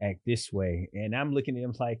act this way. And I'm looking at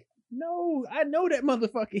him like, no, I know that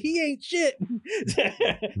motherfucker. He ain't shit.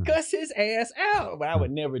 Cuss his ass out. But I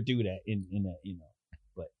would never do that in that, you know.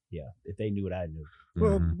 But yeah, if they knew what I knew.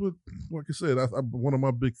 Well, but like I said, one of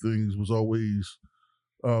my big things was always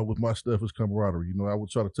with my staff is camaraderie. You know, I would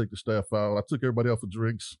try to take the staff out. I took everybody out for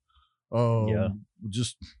drinks.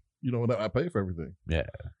 Just, you know, and I pay for everything. Yeah.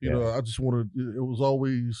 You know, I just wanted, it was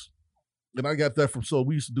always, and I got that from, so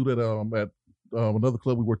we used to do that at another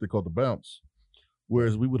club we worked at called The Bounce.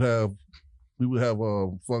 Whereas we would have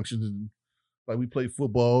functions and like we played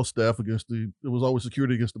football staff against it was always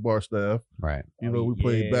security against the bar staff. Right. You know, we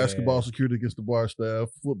played basketball security against the bar staff,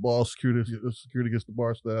 football security against the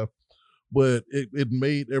bar staff. But it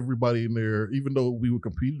made everybody in there, even though we were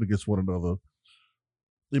competing against one another,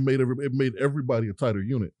 it made everybody a tighter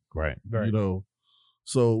unit. Right. You know.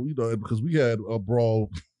 So, you know, because we had a brawl.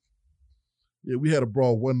 Yeah, we had a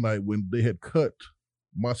brawl one night when they had cut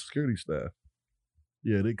my security staff.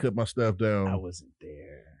 Yeah, they cut my staff down. I wasn't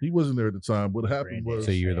there. He wasn't there at the time. What happened was...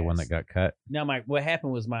 So you're the one that got cut? No, what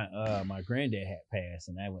happened was my granddad had passed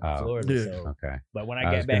and I went to Florida. Yeah. So, okay. But when I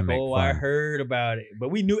got back, I heard about it. But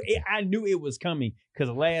we knew it. I knew it was coming because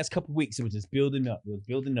the last couple of weeks it was just building up. It was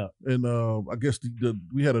building up. And I guess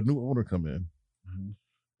we had a new owner come in.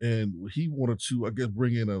 And he wanted to, I guess,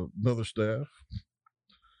 bring in another staff.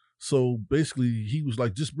 So basically, he was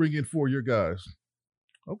like, just bring in 4 of your guys.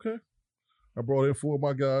 Okay. I brought in 4 of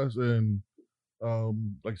my guys, and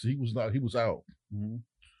like I said, he was out.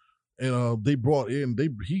 And they brought in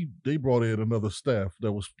another staff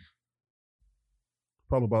that was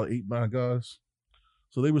probably about 8-9 guys.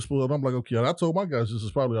 So they were supposed, and I'm like, okay, and I told my guys this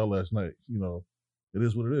is probably our last night. You know, it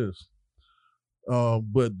is what it is.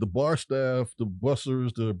 But the bar staff, the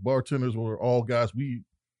bussers, the bartenders were all guys we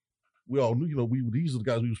all knew. You know, these are the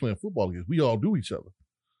guys we was playing football against. We all knew each other.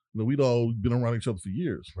 You know, we'd all been around each other for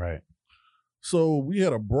years. Right. So we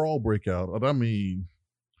had a brawl breakout, and I mean,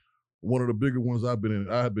 one of the bigger ones I had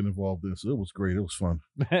been involved in. So it was great. It was fun.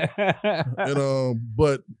 And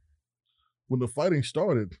but when the fighting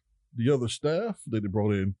started, the other staff that they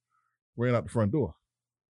brought in ran out the front door.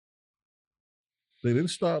 They didn't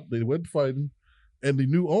stop. They went fighting, and the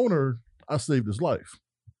new owner, I saved his life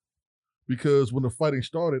because when the fighting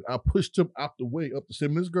started, I pushed him out the way, up the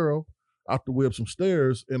him and his girl, out the way up some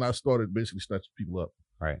stairs, and I started basically snatching people up.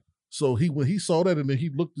 Right. So when he saw that, and then he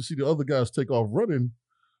looked to see the other guys take off running,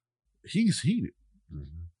 he's heated.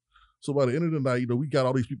 So by the end of the night, you know, we got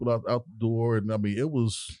all these people out the door, and I mean, it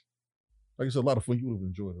was, like I said, a lot of fun. You would have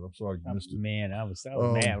enjoyed it. I'm sorry you missed it. Man, I was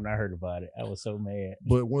mad when I heard about it. I was so mad.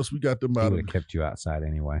 But once we got them out, would have kept you outside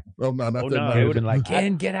anyway. Oh no, not that night. They would have been like,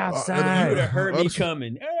 Ken, get outside. You would have heard me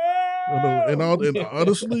coming. And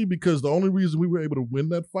honestly, because the only reason we were able to win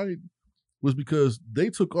that fight was because they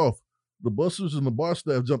took off. The bussers and the bar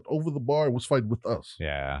staff jumped over the bar and was fighting with us.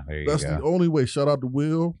 Yeah, there you That's go. the only way. Shout out to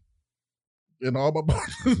Will and all my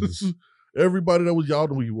bosses. Everybody that was, y'all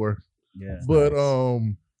knew who you were. Yeah. But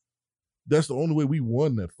that's the only way we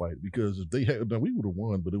won that fight, because if they had, we would have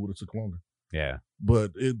won, but it would have took longer. Yeah.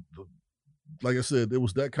 But it, like I said, it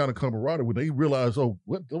was that kind of camaraderie when they realized, oh,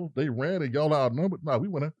 what, they ran and y'all outnumbered. Nah, we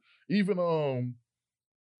went in. Even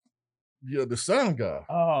the sound guy.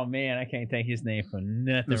 Oh man, I can't think his name for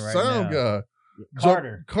nothing the right sound now. guy.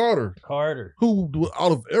 Carter. Who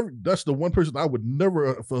out of that's the one person I would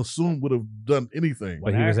never assume would have done anything.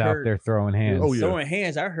 But he was out there throwing hands. Oh, yeah. Throwing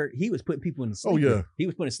hands. I heard he was putting people in the sleep. Oh, yeah. He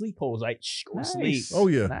was putting sleep holes like go to sleep. Nice. Oh,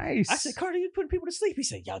 yeah. Nice. I said, Carter, you putting people to sleep. He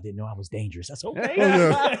said, y'all didn't know I was dangerous. I said, okay. Oh,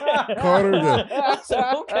 yeah. Carter, yeah. I said,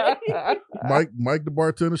 okay. Mike the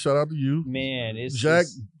bartender, shout out to you. Man, it's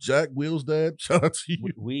Jack Will's dad, shout out to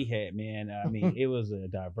you. we had, man, I mean, it was a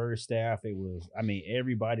diverse staff. It was, I mean,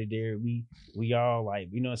 everybody there. We all like,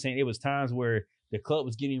 you know what I'm saying? It was times where the club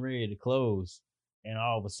was getting ready to close, and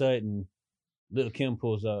all of a sudden, Lil' Kim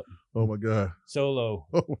pulls up. Oh my God. Solo.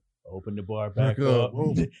 Oh. Open the bar back Back up. up.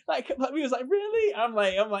 Oh. Like we was like, really? I'm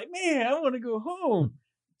like, man, I want to go home.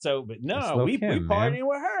 So, but no, Lil' we Kim, partying man.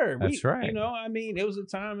 with her. That's right. You know, I mean, it was a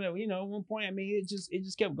time that, you know, at one point, I mean, it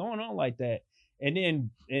just kept going on like that. And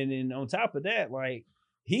then on top of that, like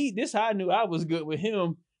this how I knew I was good with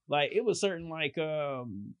him. Like it was certain like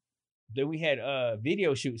that we had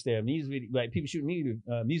video shoots there, like people shooting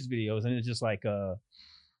music videos, and it's just like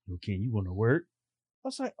okay, you want to work? I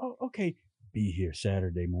was like, oh, okay, be here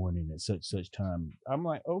Saturday morning at such time. I'm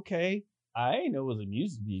like, okay. I ain't know it was a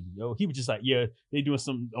music video. He was just like, yeah, they doing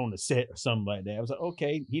something on the set or something like that. I was like,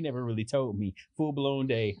 okay. He never really told me. Full blown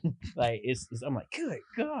day. Like it's I'm like, good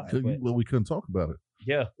God. Well, we couldn't talk about it.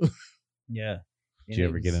 Yeah. Yeah. Did you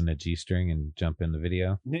ever get in a G-string and jump in the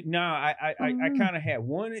video? No, I kind of had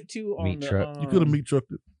wanted to on Meat the truck. You could have meat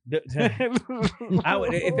trucked it. I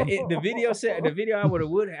would if the video I would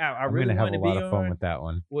I I'm really gonna have wanted a to be lot of fun on with that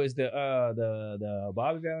one. was the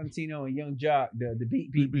Bobby Valentino and Young Jock the beat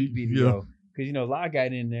video. Yeah. Cause you know, La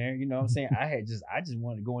got in there, you know what I'm saying? I just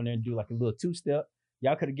wanted to go in there and do like a little 2-step.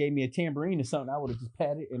 Y'all could have gave me a tambourine or something. I would have just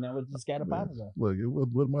patted and I would just got up out of there. Look, it was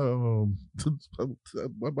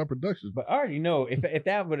my production. But I already know if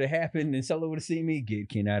that would have happened and Solo would have seen me, get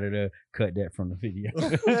Ken out of there, cut that from the video.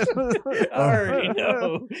 I already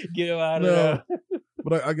know. Get him out of there.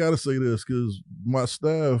 But I gotta say this because my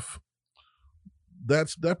staff,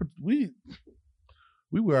 we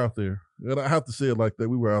were out there, and I have to say it like that.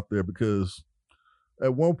 We were out there because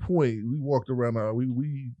at one point we walked around.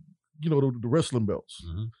 We you know the wrestling belts,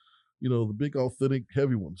 Mhm. you know the big authentic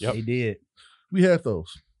heavy ones. Yep. They did. We had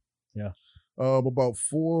those. Yeah. About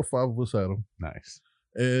 4 or 5 of us had them, Nice.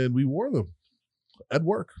 and we wore them at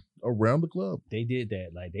work around the club. They did that.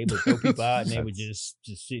 Like they would throw people out and they would just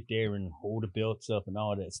sit there and hold the belts up and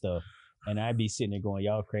all that stuff. And I'd be sitting there going,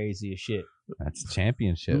 y'all crazy as shit. That's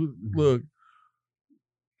championship. Look.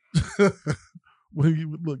 When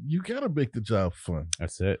you gotta make the job fun.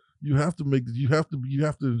 That's it. You have to you have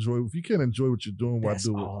to enjoy. If you can't enjoy what you're doing, why That's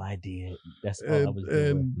do it? all I did. That's all I was doing.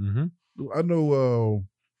 And Mm-hmm. I know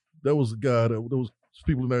there was a guy there was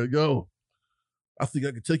people in there. Yo, I think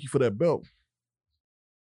I could take you for that belt.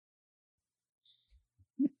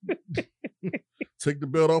 Take the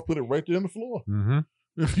belt off, put it right there on the floor. Mm-hmm.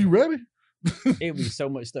 If you ready. It was so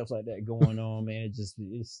much stuff like that going on, man.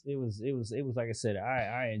 It was like I said,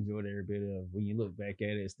 I enjoyed every bit of when you look back at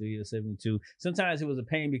it. Studio 72. Sometimes it was a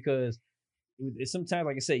pain because sometimes,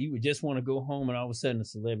 like I said, you would just want to go home and all of a sudden the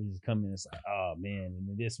celebrities come in. It's like, oh man, and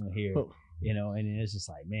then this one here, you know, and then it's just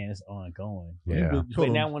like, man, it's ongoing. Yeah. But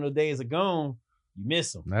now when those days are gone, you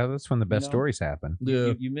miss them. Well, that's when the best You know? stories happen.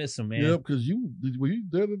 Yeah. You miss them, man. Yeah, because were you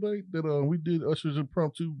there today that we did Usher's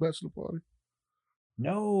impromptu bachelor party?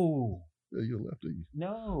 No. Yeah, you left, didn't you?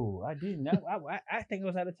 No, I didn't. I think I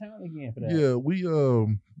was out of town again for that. Yeah, we well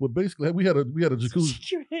basically we had a jacuzzi.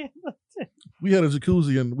 We had a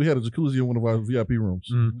jacuzzi in one of our VIP rooms.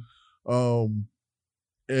 Mm-hmm.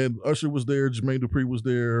 And Usher was there, Jermaine Dupri was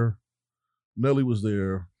there, Nelly was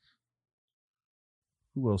there.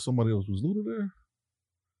 Who else? Somebody else was Luda there.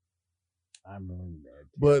 I remember that.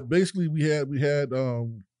 But basically we had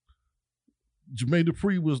Jermaine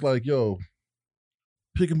Dupri was like, yo,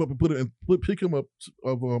 pick him up and pick him up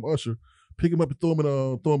of Usher, pick him up and throw him in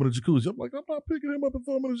a jacuzzi. I'm like, I'm not picking him up and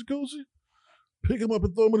throw him in a jacuzzi. Pick him up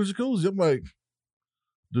and throw him in a jacuzzi. I'm like,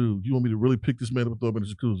 dude, you want me to really pick this man up and throw him in a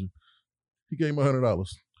jacuzzi? He gave me $100.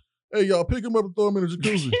 Hey, y'all, pick him up and throw him in a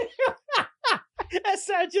jacuzzi. That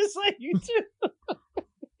sounds just like you too.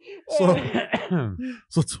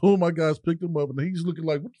 So 2 of my guys picked him up, and he's looking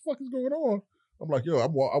like, what the fuck is going on? I'm like, yo,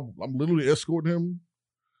 I'm literally escorting him,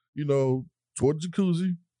 you know, toward the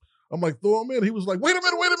jacuzzi. I'm like, throw him in. He was like, wait a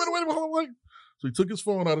minute, hold on. So he took his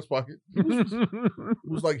phone out of his pocket. It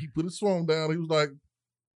was like he put his phone down. He was like,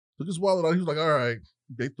 took his wallet out. He was like, all right.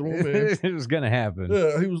 They threw him in. It was gonna happen.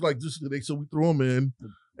 Yeah, he was like, so we threw him in.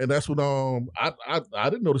 And that's when I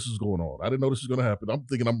didn't know this was going on. I didn't know this was gonna happen. I'm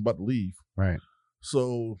thinking I'm about to leave. Right.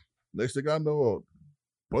 So next thing I know,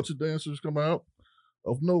 a bunch of dancers come out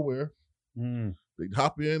of nowhere. Mm. They'd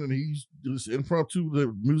hop in and he's just impromptu.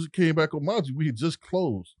 The music came back on. Mind you, we had just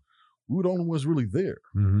closed. We were the only ones really there.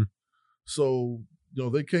 Mm-hmm. So,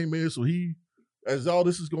 they came in. So as all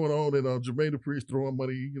this is going on, and Jermaine Dupri is throwing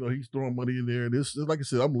money, he's throwing money in there. And this, like I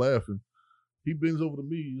said, I'm laughing. He bends over to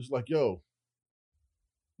me. He's like, yo,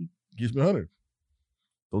 he gives me 100.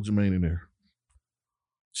 Throw Jermaine in there.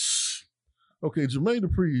 Okay, Jermaine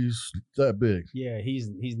Dupri's that big. Yeah, he's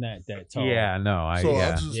not that tall. Yeah, no,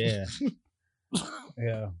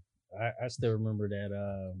 Yeah. I still remember that.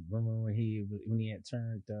 Remember when he had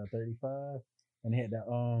turned 35 and had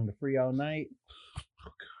the free all night.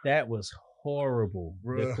 That was horrible.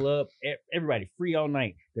 Bruh. The club, everybody free all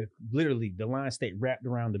night. Literally, the line stayed wrapped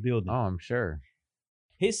around the building. Oh, I'm sure.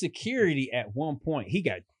 His security at one point, he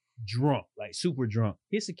got drunk, like super drunk.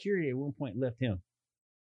 His security at one point left him.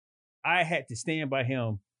 I had to stand by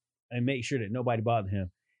him and make sure that nobody bothered him.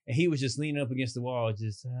 And he was just leaning up against the wall,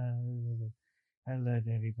 just, I love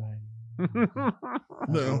everybody.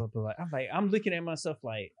 No. I'm looking at myself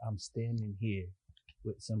like I'm standing here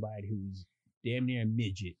with somebody who's damn near a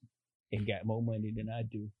midget and got more money than I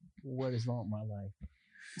do. What is wrong with my life?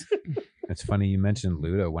 It's funny you mentioned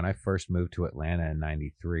Luda. When I first moved to Atlanta in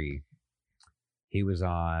 '93, he was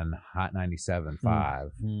on Hot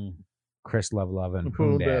 97.5. Chris Love and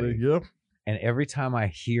Poon Daddy. Yep. And every time I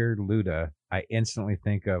hear Luda, I instantly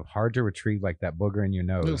think of hard to retrieve like that booger in your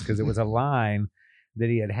nose, because it was a line that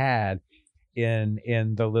he had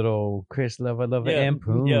in the little Chris Love and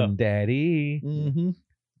Poon Daddy. Mm-hmm.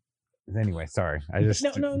 Anyway, sorry. I just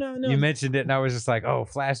no. You mentioned it, and I was just like, oh,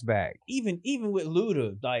 flashback. Even with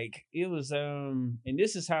Luda, like it was and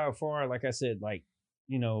this is how far, like I said, like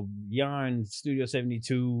beyond Studio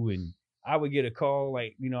 72, and I would get a call,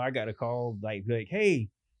 like I got a call like hey,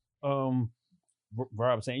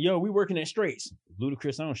 Rob saying, yo, we working at Straits.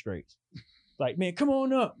 Ludacris on Straits. Like, man, come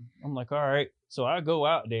on up. I'm like, all right. So I go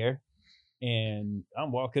out there and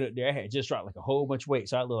I'm walking up there. I had just dropped like a whole bunch of weight.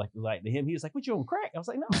 So I look like to him. He was like, what, you on crack? I was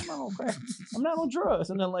like, no, I'm not on crack. I'm not on drugs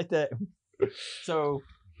and nothing like that. So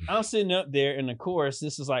I'm sitting up there, and of course,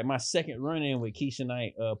 this is like my second run-in with Keisha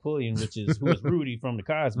Knight Pulliam, who is Rudy from the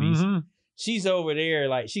Cosbys. Mm-hmm. She's over there,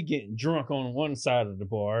 like she getting drunk on one side of the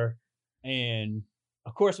bar, and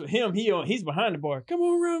of course with him, he's behind the bar. Come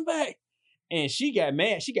on, run back! And she got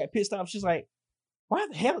mad. She got pissed off. She's like, "Why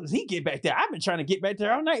the hell does he get back there? I've been trying to get back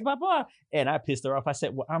there all night, blah blah." And I pissed her off. I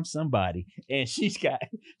said, "Well, I'm somebody," and she got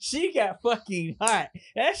fucking hot.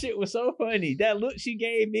 That shit was so funny. That look she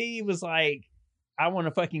gave me was like, I want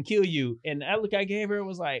to fucking kill you. And that look I gave her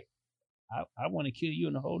was like, I want to kill you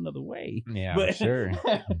in a whole nother way. Yeah, but, sure.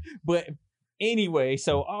 But anyway,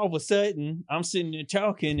 so all of a sudden I'm sitting there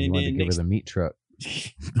talking, you and then to give her the meat truck.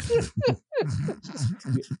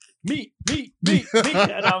 meat.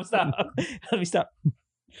 No, stop. Let me stop.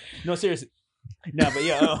 No, seriously. No,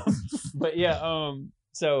 but yeah,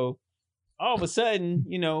 so all of a sudden,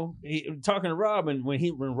 talking to Rob, and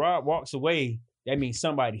when Rob walks away, that means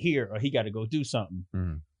somebody here or he got to go do something.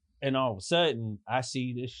 Mm-hmm. And all of a sudden, I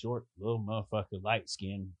see this short little motherfucker, light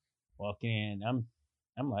skin, walk in. I'm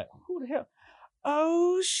like, who the hell?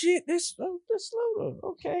 Oh shit, this Luda.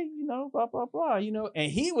 Okay, blah blah blah.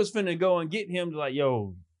 And he was finna go and get him to like,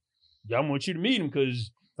 yo, I want you to meet him because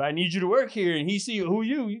if I need you to work here and he see who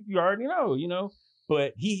you already know.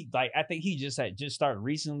 But he I think he just started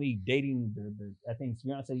recently dating the I think it's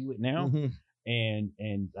fiance he with now. Mm-hmm.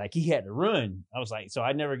 And like he had to run. I was like, so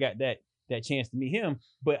I never got that chance to meet him,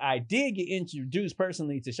 but I did get introduced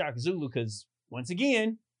personally to Shaka Zulu because once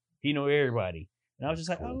again, he know everybody. And I was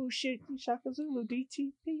just like, oh shit, Shaka Zulu,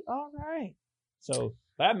 DTP, all right. So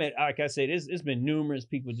but I met, like I said, it's been numerous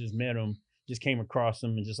people just met him, just came across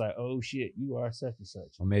him and just like, oh shit, you are such and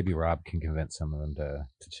such. Well, maybe Rob can convince some of them to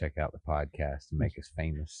check out the podcast and make us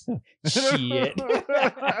famous. Shit. they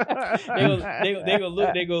go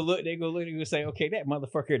look, they go say, okay, that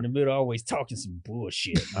motherfucker in the middle always talking some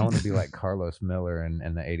bullshit. I want to be like Carlos Miller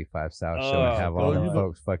and the 85 South show and have all the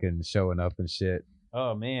folks fucking showing up and shit.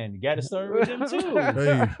 Oh man, you got to start with them too.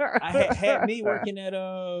 Hey. I had me working at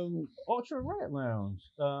Ultra Red Lounge,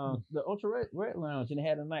 the Ultra Red Lounge, and they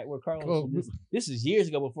had a night where Carlos. This is years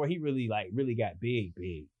ago before he really got big.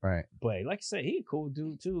 Right. But like I said, he a cool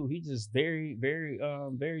dude too. He just very, very,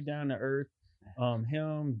 very down to earth.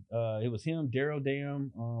 It was him, Daryl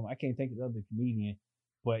Dam. I can't think of the other comedian,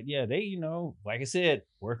 but yeah, they like I said,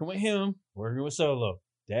 working with him, working with Solo.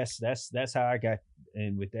 That's how I got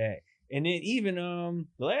in with that. And then even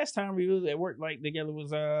the last time we was at work like together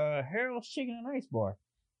was Harold's Chicken and Ice Bar.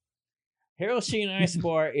 Harold's Chicken and Ice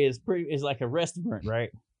Bar is like a restaurant, right?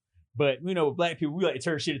 But black people, we like to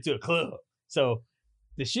turn shit into a club. So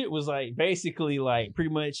the shit was like basically like pretty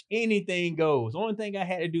much anything goes. Only thing I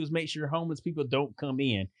had to do is make sure homeless people don't come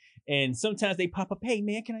in. And sometimes they pop up, hey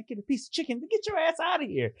man, can I get a piece of chicken? Get your ass out of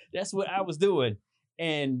here. That's what I was doing.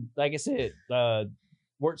 And like I said,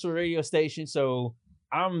 works for a radio station. So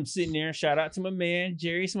I'm sitting there, shout out to my man,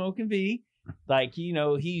 Jerry Smoking V. Like, you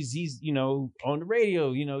know, he's you know, on the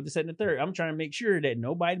radio, you know, this and the third. I'm trying to make sure that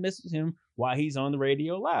nobody messes with him while he's on the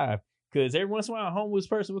radio live. Because every once in a while, a homeless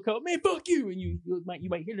person would call, man, fuck you. And you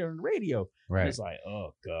might hear that on the radio. Right. And it's like,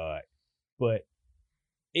 oh, God. But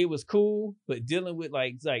it was cool. But dealing with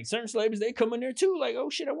like certain celebrities, they come in there too. Like, oh,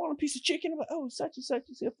 shit, I want a piece of chicken. I'm like, oh, such and such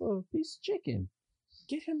is here for a piece of chicken.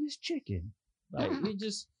 Get him this chicken. Like, it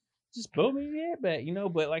just blow me head back, you know.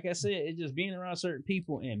 But like I said, it just being around certain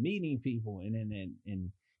people and meeting people,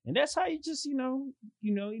 and that's how you just you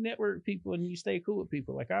network with people and you stay cool with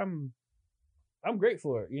people. Like I'm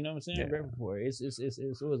grateful for it, you know what I'm saying? Yeah. I'm grateful for it.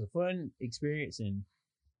 It was a fun experience, and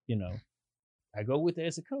you know, I go with it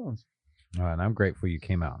as it comes. And I'm grateful you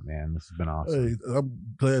came out, man. This has been awesome. Hey, I'm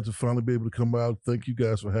glad to finally be able to come out. Thank you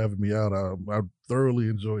guys for having me out. I thoroughly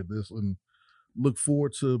enjoyed this and look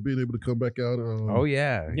forward to being able to come back out. Oh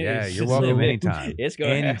yeah, Yeah, you're it's welcome just- anytime. It's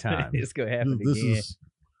gonna Anytime. happen. It's gonna happen This again.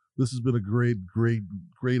 has been a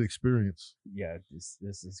great experience. Yeah, this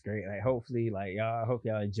is great. Like hopefully, like y'all, I hope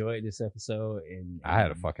y'all enjoyed this episode. And I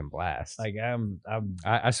had a fucking blast. like I'm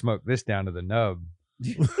I smoked this down to the nub.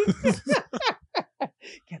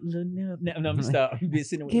 got a little nub. No, I'm gonna stop. I'm been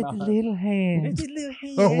sitting with my little hand. Get the little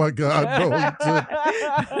hand. Oh my God, no, you didn't.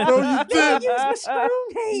 No, you didn't. Use my strong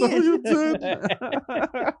hand. No, you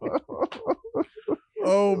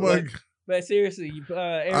Oh my God. But seriously,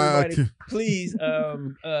 everybody, can- please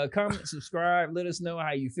comment, subscribe, let us know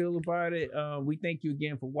how you feel about it. We thank you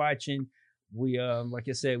again for watching. We like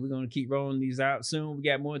I said, we're gonna keep rolling these out soon. We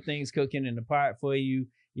got more things cooking in the pot for you.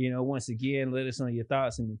 You know, once again, let us know your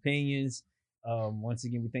thoughts and opinions. Once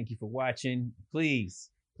again, we thank you for watching. Please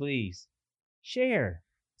share,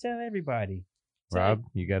 tell everybody. Rob,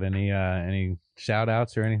 you got any shout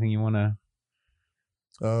outs or anything you want to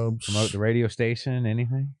promote the radio station?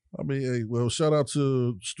 Anything? I mean, hey, well, shout out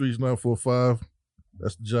to Streets 945.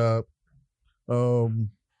 That's the job. And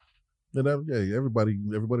everybody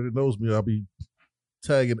that knows me, I'll be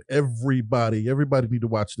tagging everybody. Everybody need to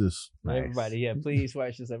watch this. Nice. Everybody, yeah, please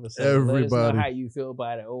watch this episode. Let us Everybody. know how you feel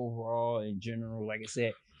about it overall in general. Like I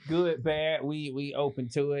said, good, bad, we open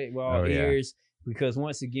to it. We're all Oh, yeah. ears. Because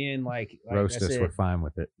once again, like Roast I us. said, We're fine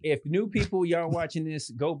with it. if new people y'all watching this,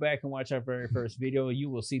 go back and watch our very first video. You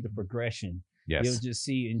will see the progression. You'll Yes. just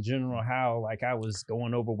see in general how like I was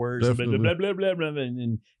going over words, blah, blah, Definitely. blah, blah, blah, blah,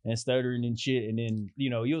 and stuttering and shit. And then, you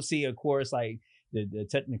know, you'll see, of course, like the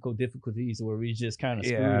technical difficulties where we just kind of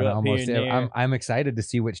screwed Yeah, up almost. here and there. I'm excited to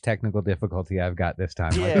see which technical difficulty I've got this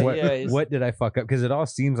time. Yeah, Like, what, yeah, it's- what did I fuck up? Because it all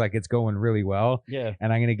seems like it's going really well, Yeah.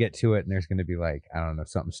 and I'm gonna get to it, and there's gonna be like, I don't know,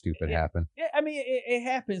 something stupid Yeah. happen. Yeah, I mean, it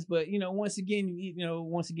happens, but once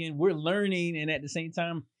again, we're learning, and at the same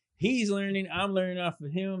time, he's learning. I'm learning off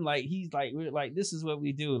of him. Like we're like, this is what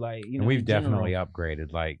we do. Like, And we've in general, definitely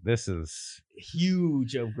upgraded. Like this is.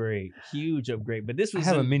 huge upgrade. But this I was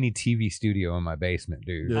have a mini TV studio in my basement,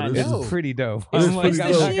 dude. Yeah, I This know. is pretty dope. It's I'm like, pretty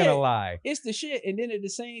I'm dope. not gonna lie. it's the shit. And then at the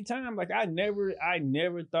same time, like I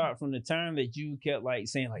never thought from the time that you kept like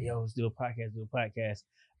saying like, yo, let's do a podcast.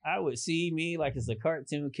 I would see me like as a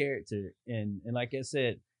cartoon character, and like I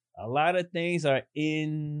said, a lot of things are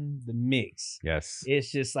in the mix. Yes.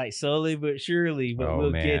 It's just like slowly but surely, but Oh,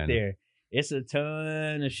 we'll get man. there. It's a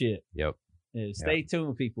ton of shit. Yep. Stay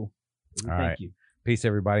tuned, people. All Thank right. you. Peace,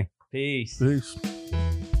 everybody. Peace. Peace.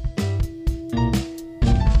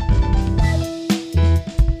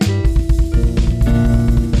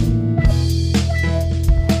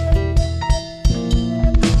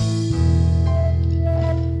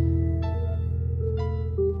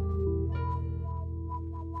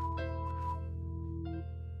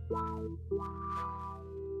 Wow.